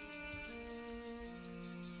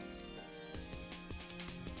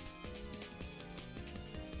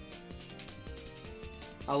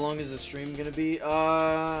 How long is the stream gonna be?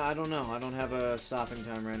 I don't know. I don't have a stopping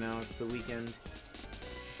time right now. It's the weekend.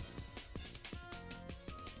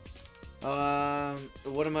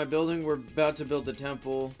 What am I building? We're about to build the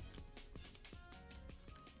temple.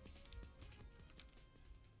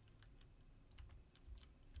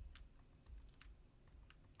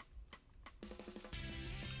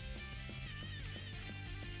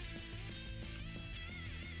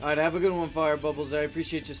 Alright, have a good one, Fire Bubbles. I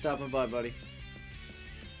appreciate you stopping by, buddy.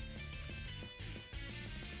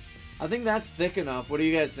 I think that's thick enough. What do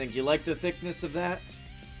you guys think? You like the thickness of that?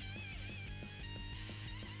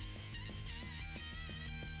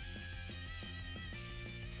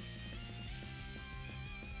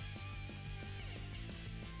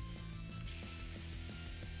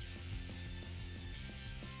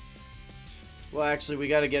 Well, actually, we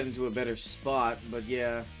gotta get into a better spot, but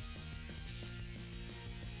yeah.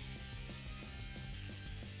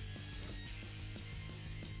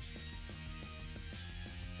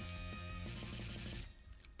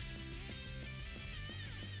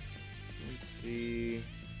 See,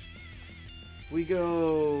 if we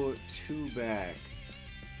go 2 back,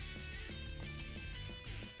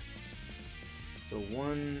 So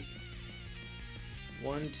 1,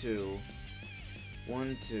 1, 2,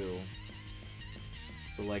 1, 2.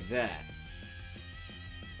 So like that.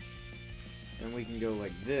 And we can go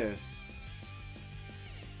like this.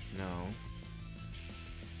 No.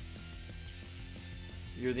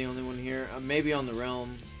 You're the only one here? Maybe on the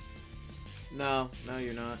realm. No, no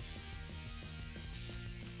you're not.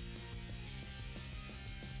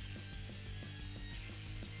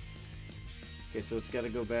 Okay, so it's got to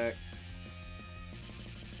go back.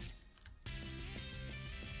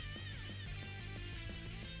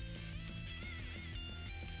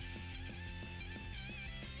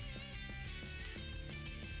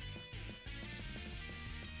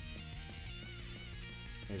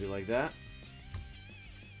 Maybe like that.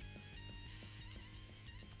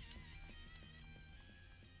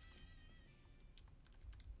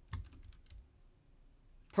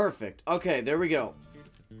 Perfect. Okay, there we go.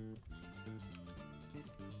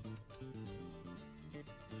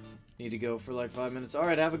 Need to go for like 5 minutes.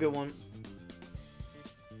 Alright, have a good one.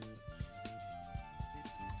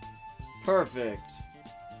 Perfect.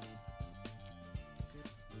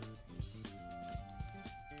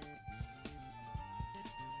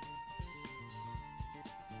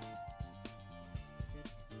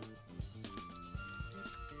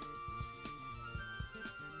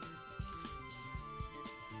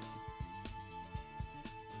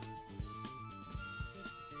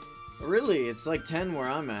 Really? It's like 10 where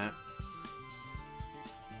I'm at.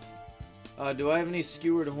 Do I have any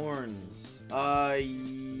skewered horns?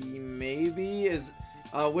 Maybe?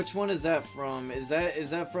 Which one is that from? Is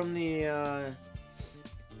that from the,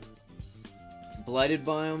 blighted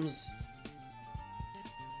biomes?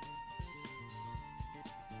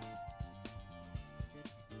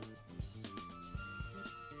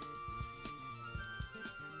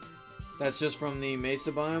 That's just from the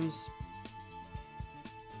mesa biomes?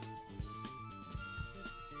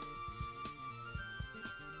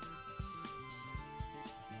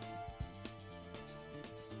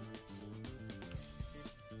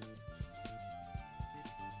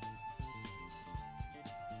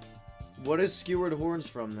 What is skewered horns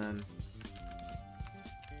from, then?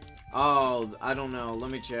 Oh, I don't know. Let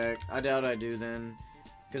me check. I doubt I do, then.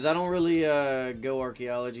 Because I don't really go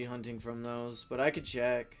archaeology hunting from those. But I could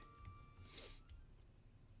check.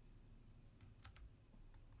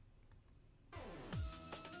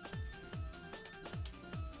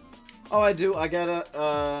 Oh, I do. I got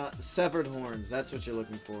a severed horns. That's what you're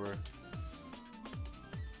looking for.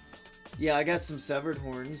 Yeah, I got some severed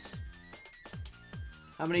horns.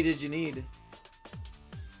 How many did you need?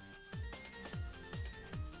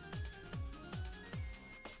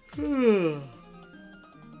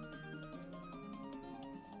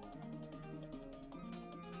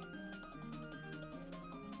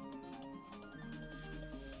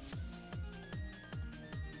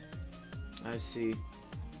 I see.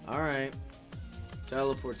 Alright.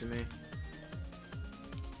 Teleport to me.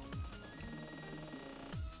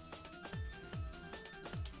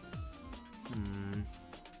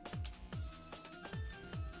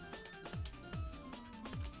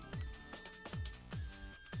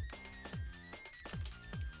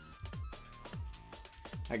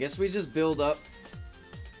 I guess we just build up.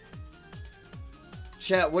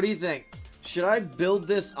 Chat, what do you think? Should I build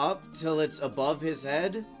this up till it's above his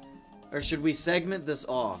head? Or should we segment this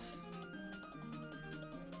off?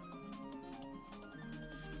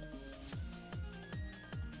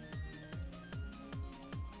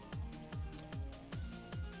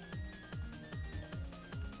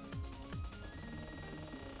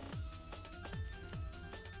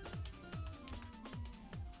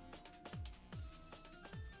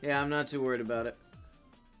 Yeah, I'm not too worried about it.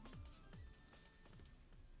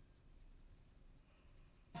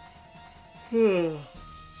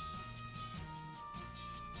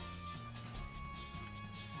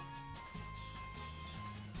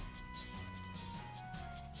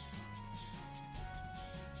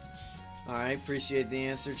 Alright, appreciate the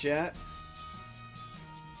answer, chat.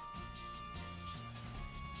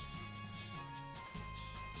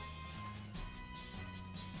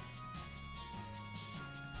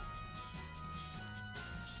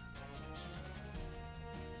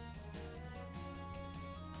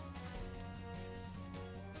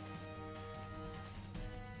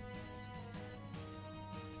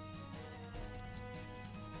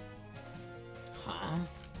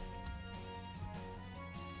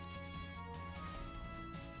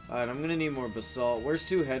 Alright, I'm gonna need more basalt. Where's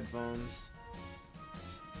 2 headphones?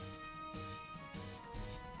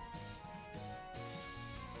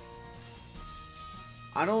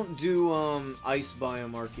 I don't do, ice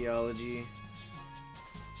biome archaeology.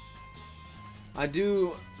 I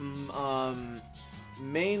do,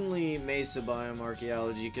 mainly Mesa Biome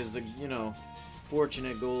Archaeology, because, you know,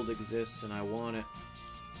 Fortunate Gold exists and I want it.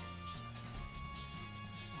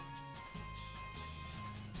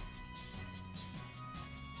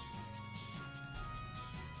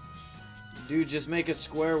 Dude, just make a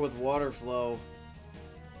square with water flow.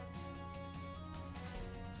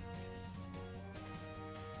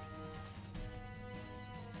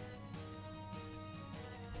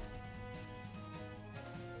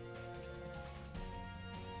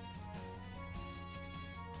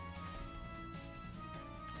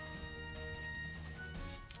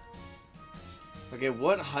 Okay,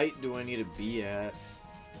 what height do I need to be at?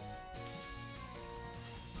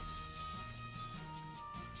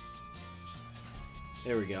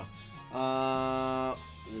 There we go.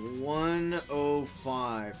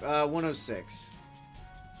 105. 106.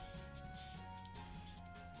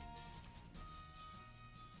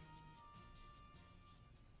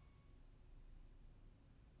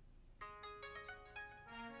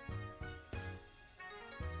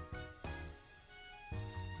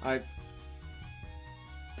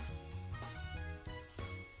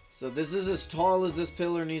 So this is as tall as this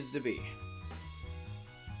pillar needs to be.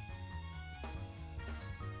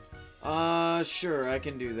 Sure, I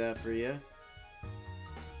can do that for you.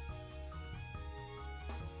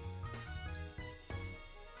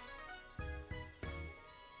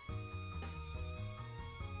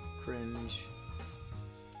 Cringe.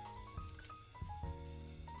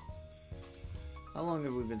 How long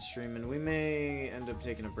have we been streaming? We may end up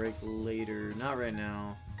taking a break later. Not right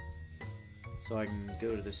now. So I can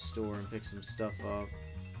go to the store and pick some stuff up.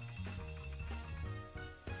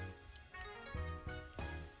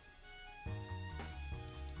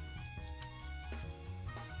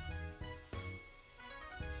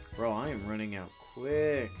 Bro, I am running out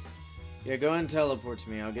quick. Yeah, go ahead and teleport to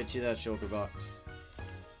me. I'll get you that shulker box.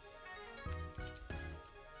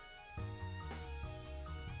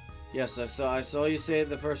 Yes, I saw you say it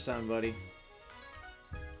the first time, buddy.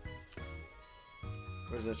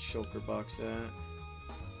 Where's that shulker box at?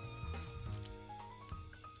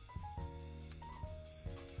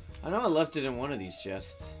 I know I left it in one of these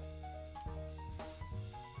chests.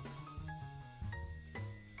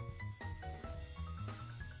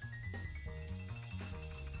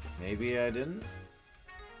 Maybe I didn't.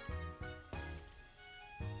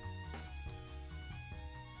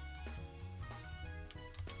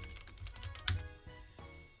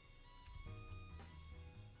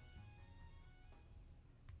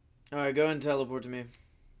 Alright, go ahead and teleport to me.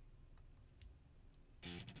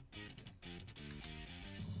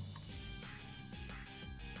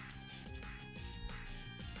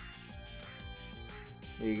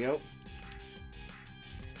 There you go.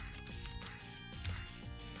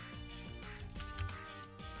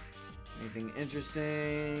 Anything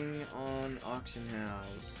interesting on Auction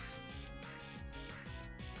House?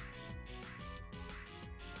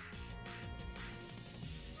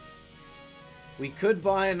 We could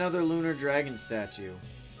buy another Lunar Dragon statue.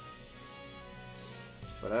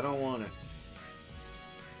 But I don't want it.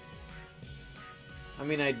 I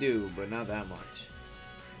mean, I do, but not that much.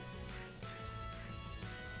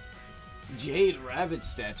 Jade Rabbit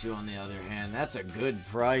statue, on the other hand, that's a good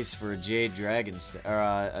price for a Jade Dragon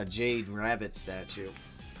a Jade Rabbit statue.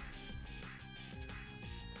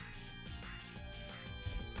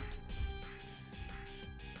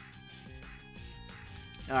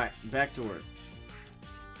 All right, back to work.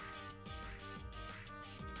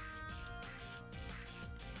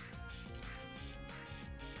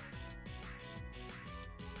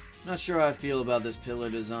 Not sure how I feel about this pillar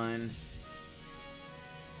design.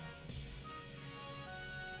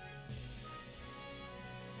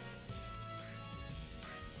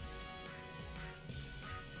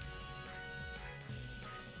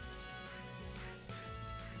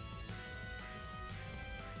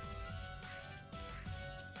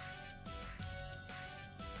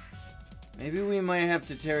 Maybe we might have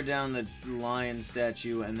to tear down the lion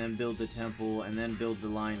statue and then build the temple and then build the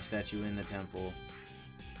lion statue in the temple.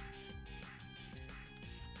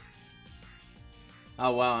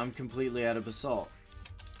 Oh wow, I'm completely out of basalt.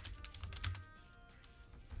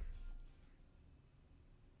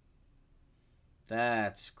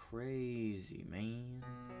 That's crazy, man.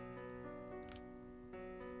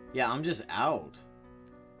 Yeah, I'm just out.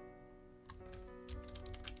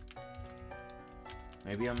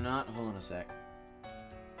 Maybe I'm not. Hold on a sec.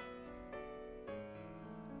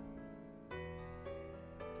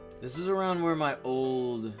 This is around where my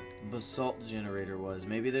old basalt generator was.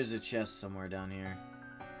 Maybe there's a chest somewhere down here.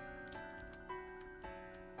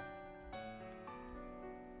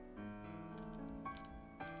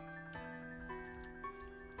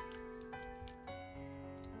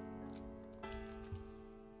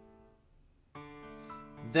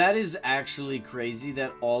 That is actually crazy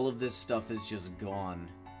that all of this stuff is just gone.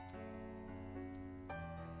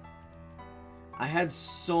 I had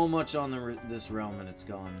so much on this realm and it's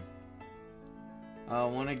gone. I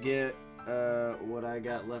want to get what I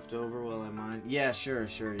got left over while I mine. Yeah, sure,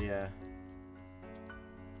 yeah.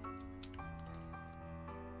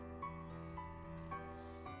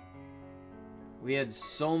 We had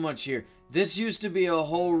so much here. This used to be a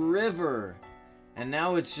whole river. And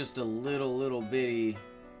now it's just a little bitty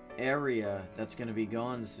area that's going to be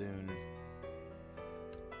gone soon.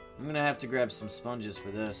 I'm going to have to grab some sponges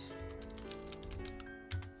for this.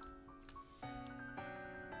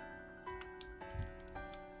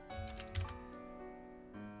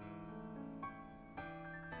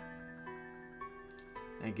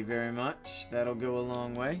 Thank you very much. That'll go a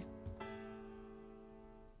long way.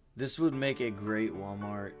 This would make a great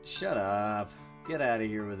Walmart. Shut up. Get out of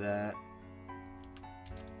here with that.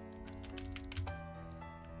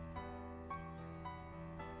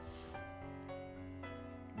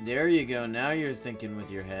 There you go. Now you're thinking with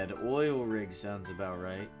your head. Oil rig sounds about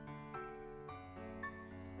right.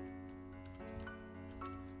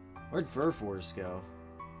 Where'd Fur Force go?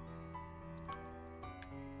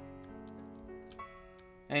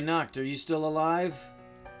 Hey, Noct, are you still alive?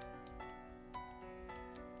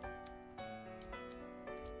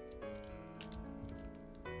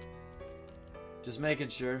 Just making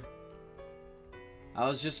sure. I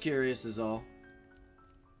was just curious is all.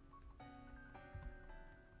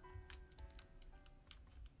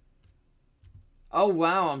 Oh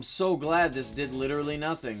wow, I'm so glad this did literally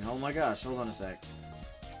nothing. Oh my gosh, hold on a sec.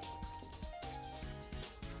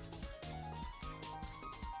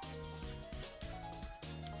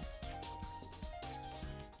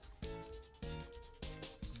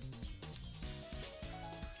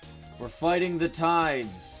 We're fighting the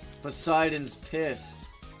tides. Poseidon's pissed.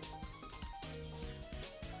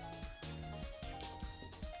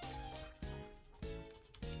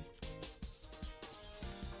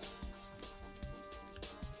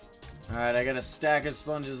 Alright, I got a stack of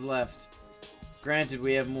sponges left. Granted,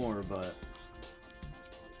 we have more, but...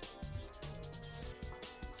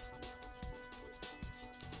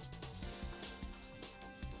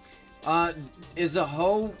 is a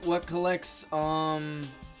hoe what collects,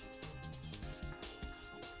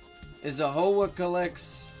 Is a hoe what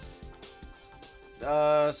collects,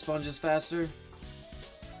 sponges faster?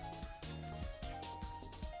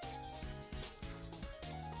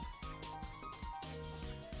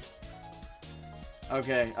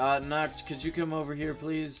 Okay, Noct, could you come over here,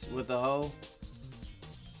 please, with the hoe?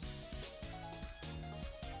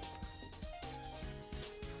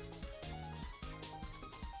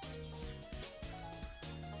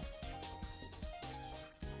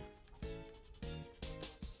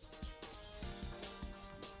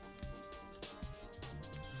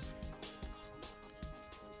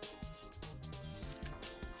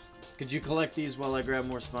 Could you collect these while I grab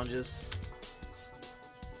more sponges?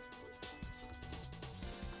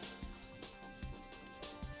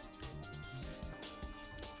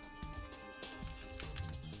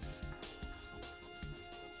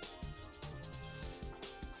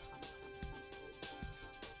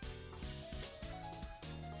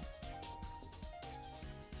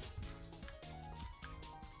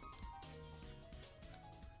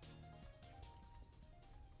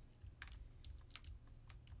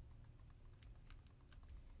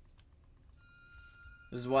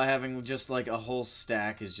 This is why having just like a whole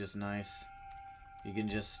stack is just nice. You can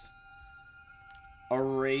just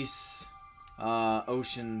erase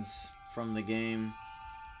oceans from the game.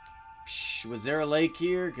 Psh, was there a lake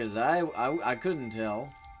here? Because I couldn't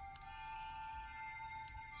tell.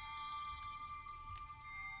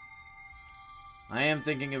 I am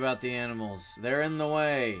thinking about the animals. They're in the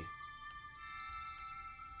way.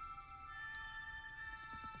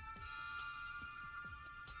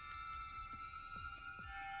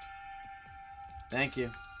 Thank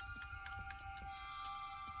you.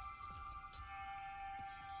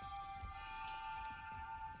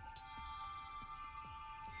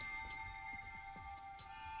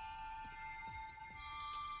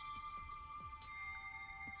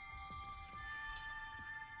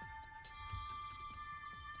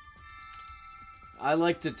 I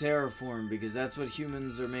like to terraform because that's what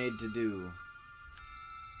humans are made to do.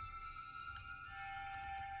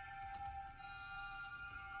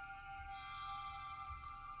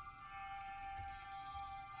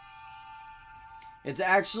 It's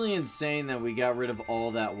actually insane that we got rid of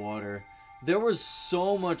all that water. There was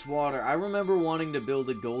so much water. I remember wanting to build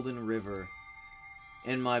a golden river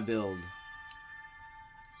in my build.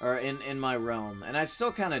 Or in my realm. And I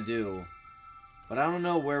still kind of do. But I don't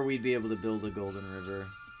know where we'd be able to build a golden river.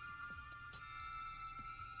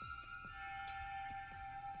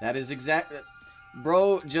 That is exact.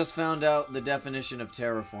 Bro just found out the definition of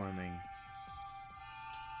terraforming.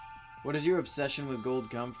 What does your obsession with gold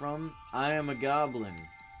come from? I am a goblin.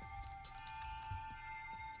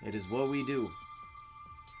 It is what we do.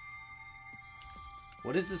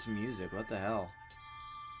 What is this music? What the hell?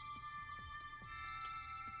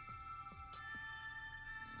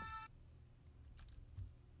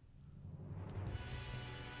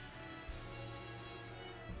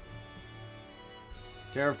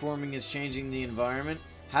 Terraforming is changing the environment.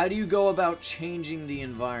 How do you go about changing the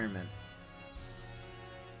environment?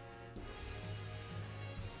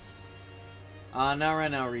 Not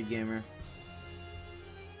right now, Reed Gamer.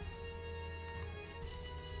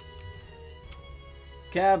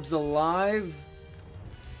 Cab's alive?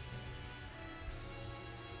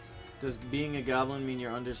 Does being a goblin mean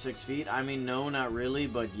you're under 6 feet? I mean, no, not really,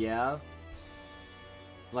 but yeah.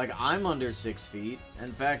 Like, I'm under 6 feet.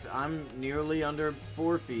 In fact, I'm nearly under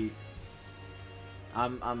 4 feet.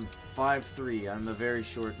 I'm 5'3". I'm a very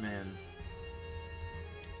short man.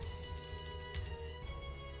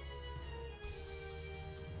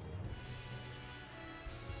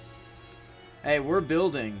 Hey, we're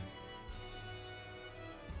building.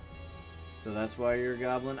 So that's why you're a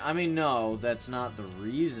goblin? I mean, no, that's not the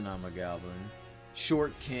reason I'm a goblin.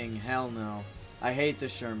 Short king, hell no. I hate the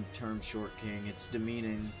term short king. It's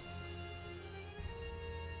demeaning.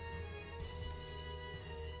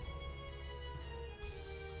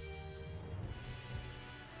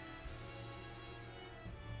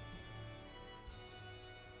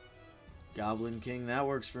 Goblin king, that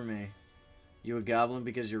works for me. You a goblin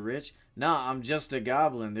because you're rich? Nah, I'm just a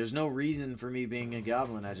goblin. There's no reason for me being a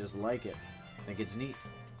goblin. I just like it. I think it's neat.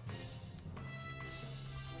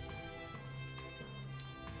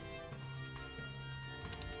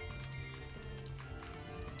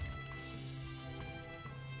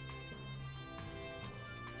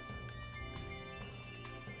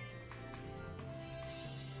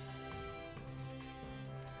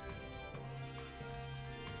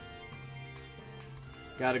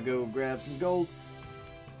 Gotta go grab some gold.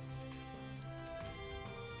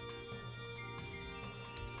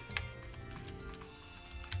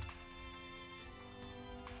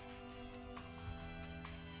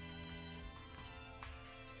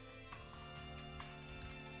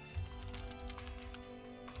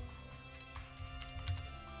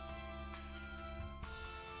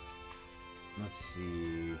 Let's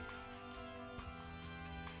see.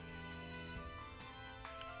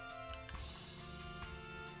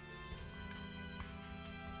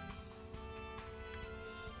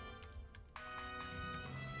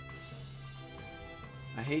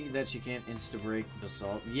 I hate that you can't insta-break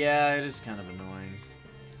basalt. Yeah, it is kind of annoying.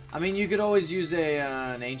 I mean, you could always use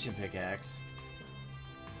an ancient pickaxe.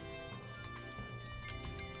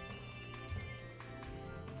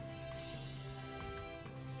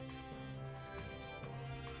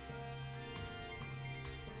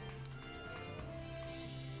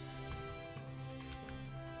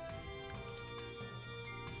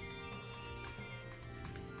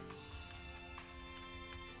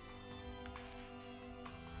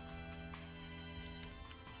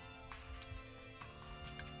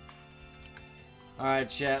 Alright,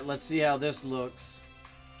 chat, let's see how this looks.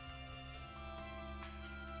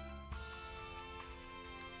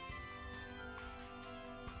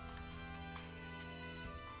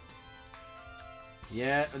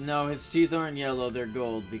 Yeah, no, his teeth aren't yellow, they're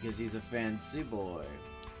gold because he's a fancy boy.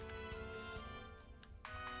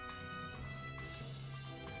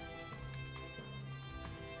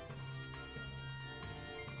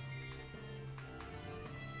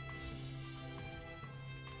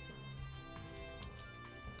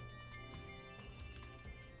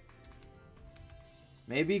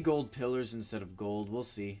 Maybe gold pillars instead of gold. We'll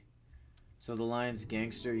see. So the lion's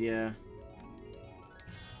gangster, yeah.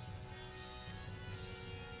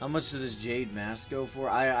 How much does this jade mask go for?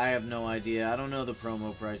 I have no idea. I don't know the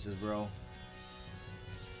promo prices, bro.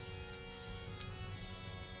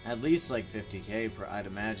 At least like 50k, I'd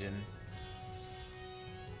imagine.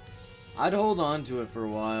 I'd hold on to it for a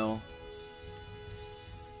while.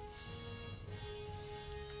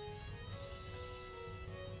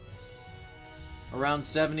 Around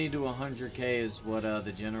 70 to 100k is what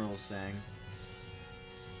the general's saying.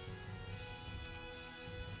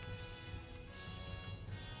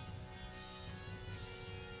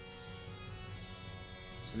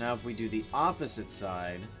 So now if we do the opposite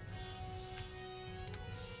side...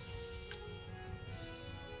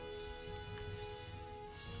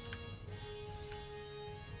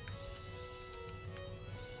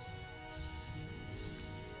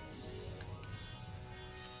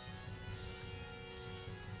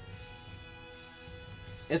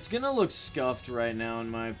 It's gonna look scuffed right now, in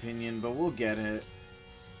my opinion, but we'll get it.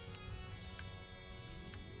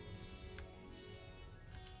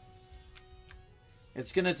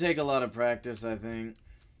 It's gonna take a lot of practice, I think.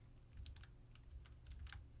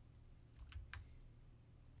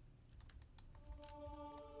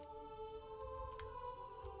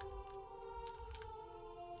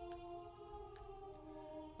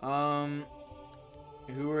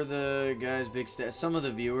 Who are the guys big some of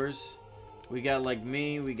the viewers? We got like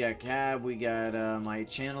me, we got Cab, we got my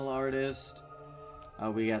channel artist,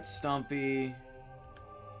 we got Stumpy.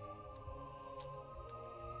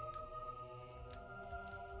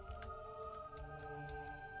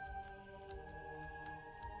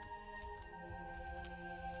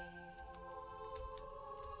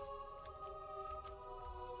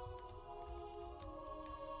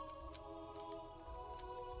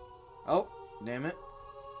 Oh, damn it.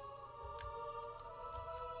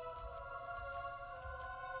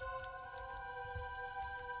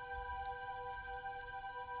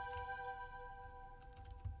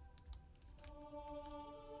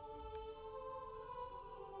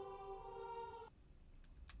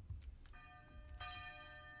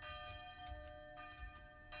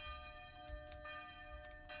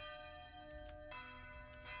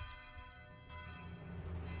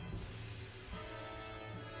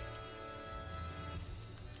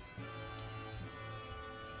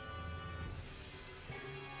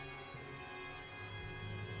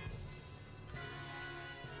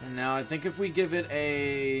 And now I think if we give it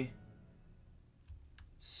a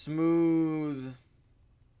smooth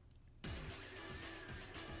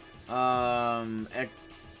outline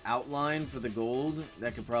for the gold,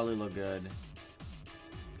 that could probably look good.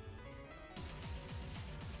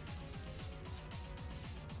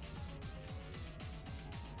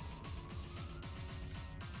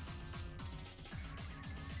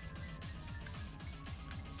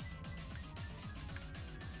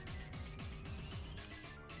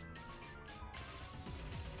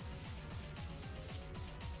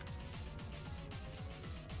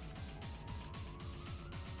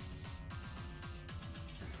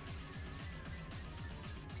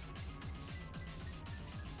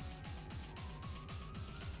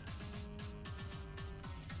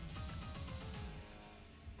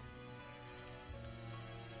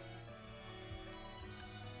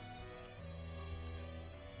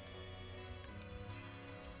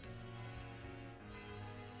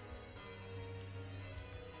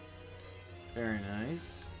 Very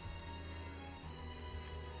nice.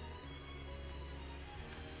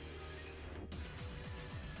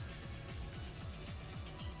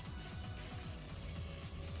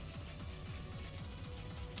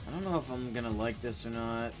 I don't know if I'm gonna like this or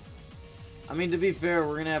not. I mean, to be fair,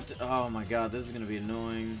 we're gonna have to... Oh my god, this is gonna be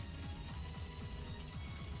annoying.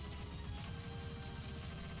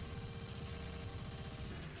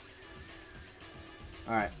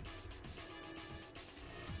 Alright.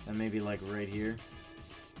 Then maybe like right here.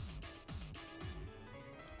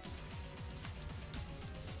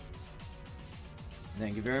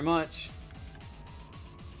 Thank you very much.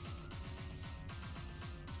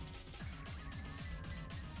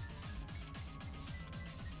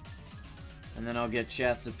 And then I'll get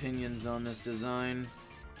chat's opinions on this design.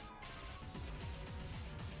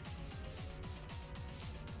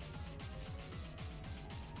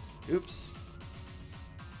 Oops.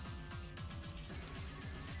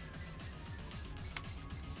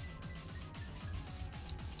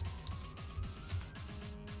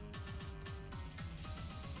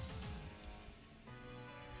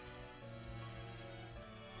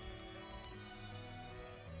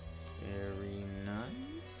 Very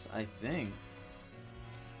nice, I think.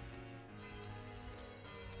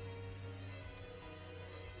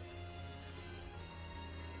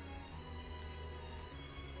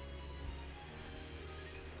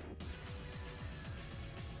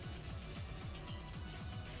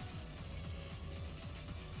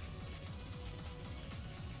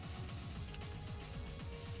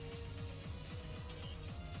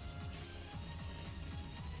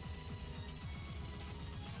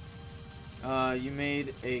 You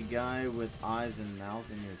made a guy with eyes and mouth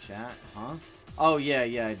in your chat, huh? Oh,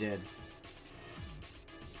 yeah, I did.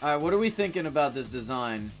 Alright, what are we thinking about this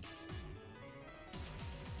design?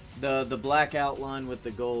 The black outline with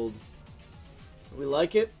the gold. We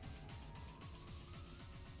like it?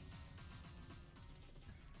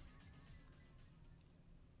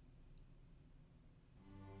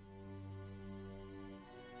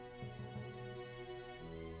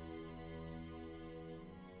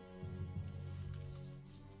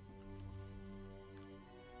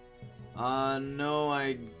 No,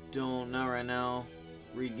 I don't. Not right now.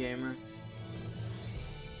 Reed Gamer.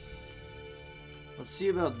 Let's see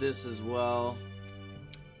about this as well.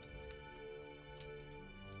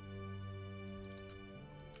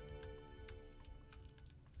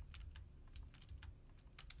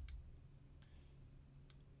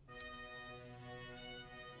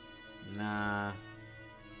 Nah.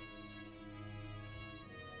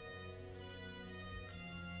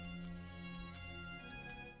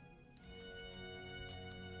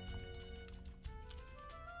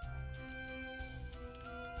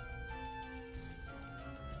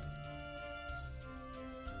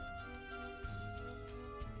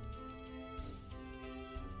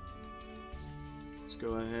 Let's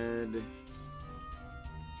go ahead.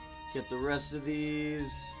 Get the rest of these.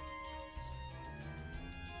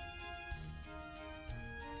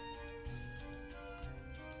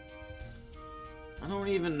 I don't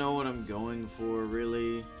even know what I'm going for,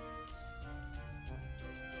 really.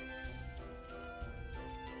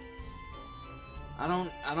 I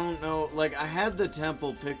don't know. Like, I had the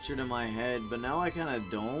temple pictured in my head, but now I kind of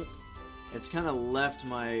don't. It's kind of left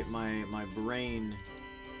my brain.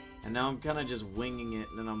 And now I'm kind of just winging it,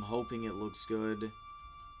 and I'm hoping it looks good.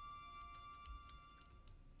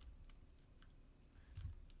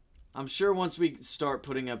 I'm sure once we start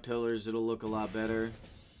putting up pillars, it'll look a lot better.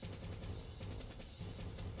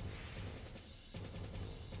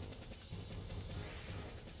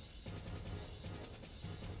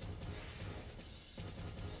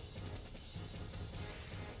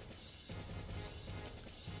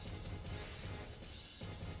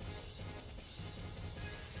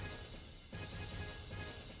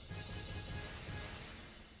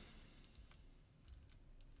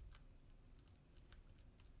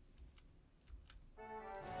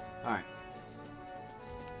 Alright.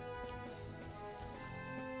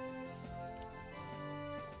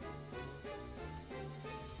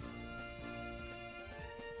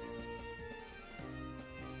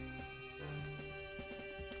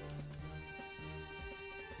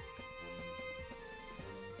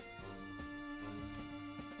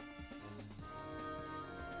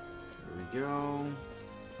 There we go.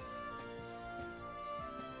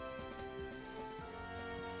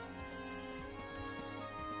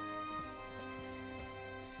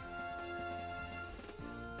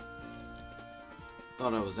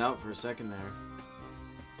 Thought I was out for a second there.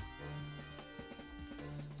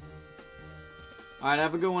 Alright,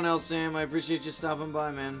 have a good one, El Sam. I appreciate you stopping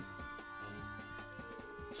by, man.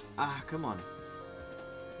 Ah, come on.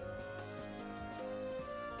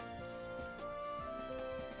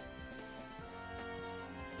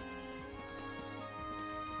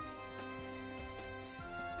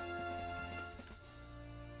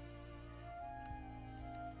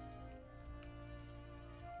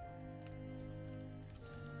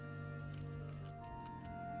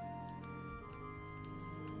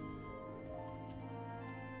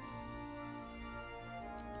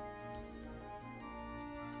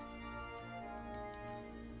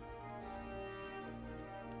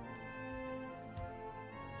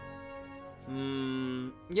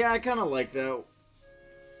 Yeah, I kind of like that.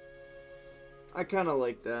 I kind of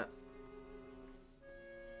like that.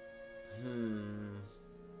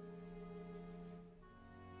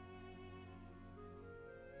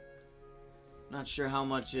 Not sure how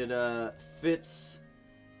much it fits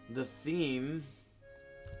the theme.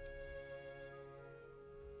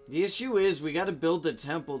 The issue is we got to build the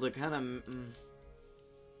temple to kind of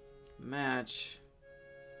match.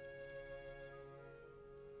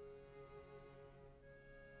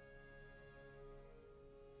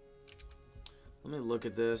 Let me look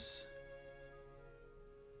at this.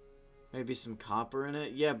 Maybe some copper in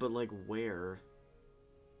it? Yeah, but like where?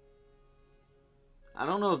 I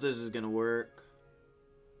don't know if this is gonna work.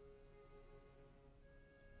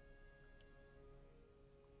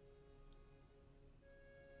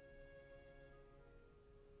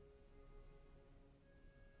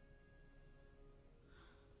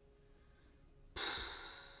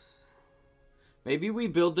 Maybe we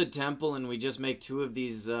build the temple and we just make two of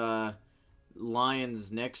these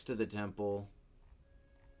lions next to the temple.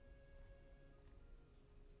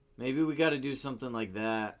 Maybe we gotta do something like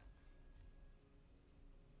that.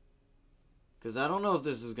 Because I don't know if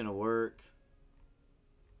this is gonna work.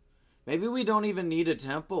 Maybe we don't even need a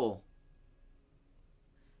temple.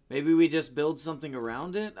 Maybe we just build something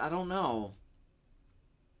around it? I don't know.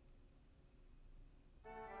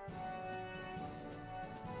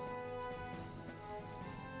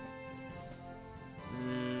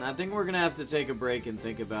 I think we're gonna have to take a break and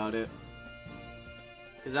think about it.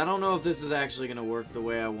 Because I don't know if this is actually gonna work the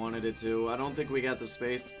way I wanted it to. I don't think we got the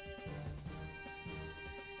space.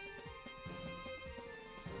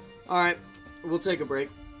 Alright, we'll take a break.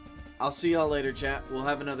 I'll see y'all later, chat. We'll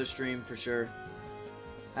have another stream for sure.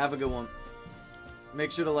 Have a good one.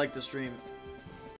 Make sure to like the stream.